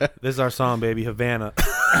this is our song, baby, Havana.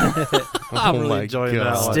 I'm really enjoying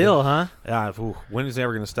that one. Still, huh? Yeah. When is it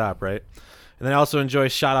ever going to stop, right? And then I also enjoy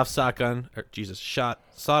Sawed Off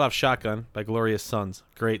Shotgun by Glorious Sons.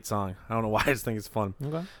 Great song. I don't know why I just think it's fun.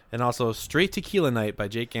 Okay. And also Straight Tequila Night by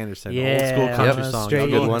Jake Anderson. Yeah, Old school country song.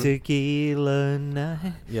 Straight Good one. Tequila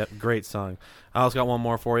Night. Yep, great song. I also got one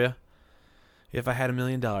more for you. If I Had $1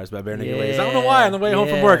 Million by Bare Naked Ladies. I don't know why. On the way home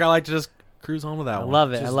from work, I like to just cruise home with that I one.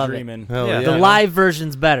 love it. Just I love dreaming. it. Yeah. The live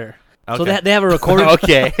version's better. So Okay. they have a recorded.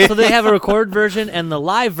 Okay. So they have a recorded version and the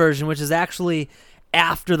live version, which is actually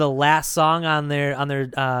after the last song on their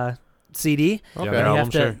CD. Okay. And Their you album, have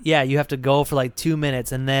to, sure. you have to go for like 2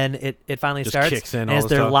 minutes, and then it finally Just starts. kicks in and all it's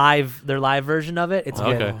the their stuff. live version of it. It's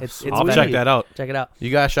Okay. good. It's I'll better. check that out. Check it out.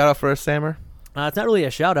 You got a shout out for us, Sammer? It's not really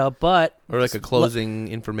a shout out, but Or like a closing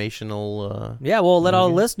informational. yeah, we'll let all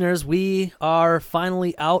the listeners. We are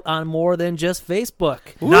finally out on more than just Facebook.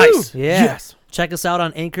 Nice. Yeah. Yes. Check us out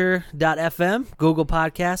on Anchor.fm, Google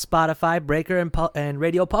Podcasts, Spotify, Breaker, and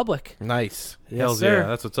Radio Public. Nice. Hells sir. yeah.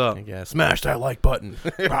 That's what's up. Yeah, smash that like button.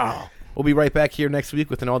 We'll be right back here next week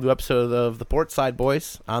with an all-new episode of the Portside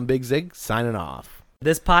Boys. I'm Big Zig, signing off.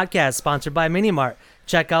 This podcast is sponsored by Mini Mart.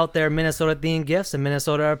 Check out their Minnesota-themed gifts and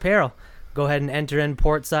Minnesota apparel. Go ahead and enter in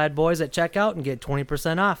Portside Boys at checkout and get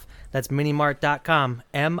 20% off. That's minimart.com.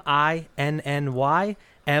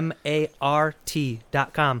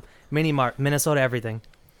 MINNYMART.com. Mini Mart, Minnesota everything.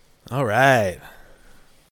 All right.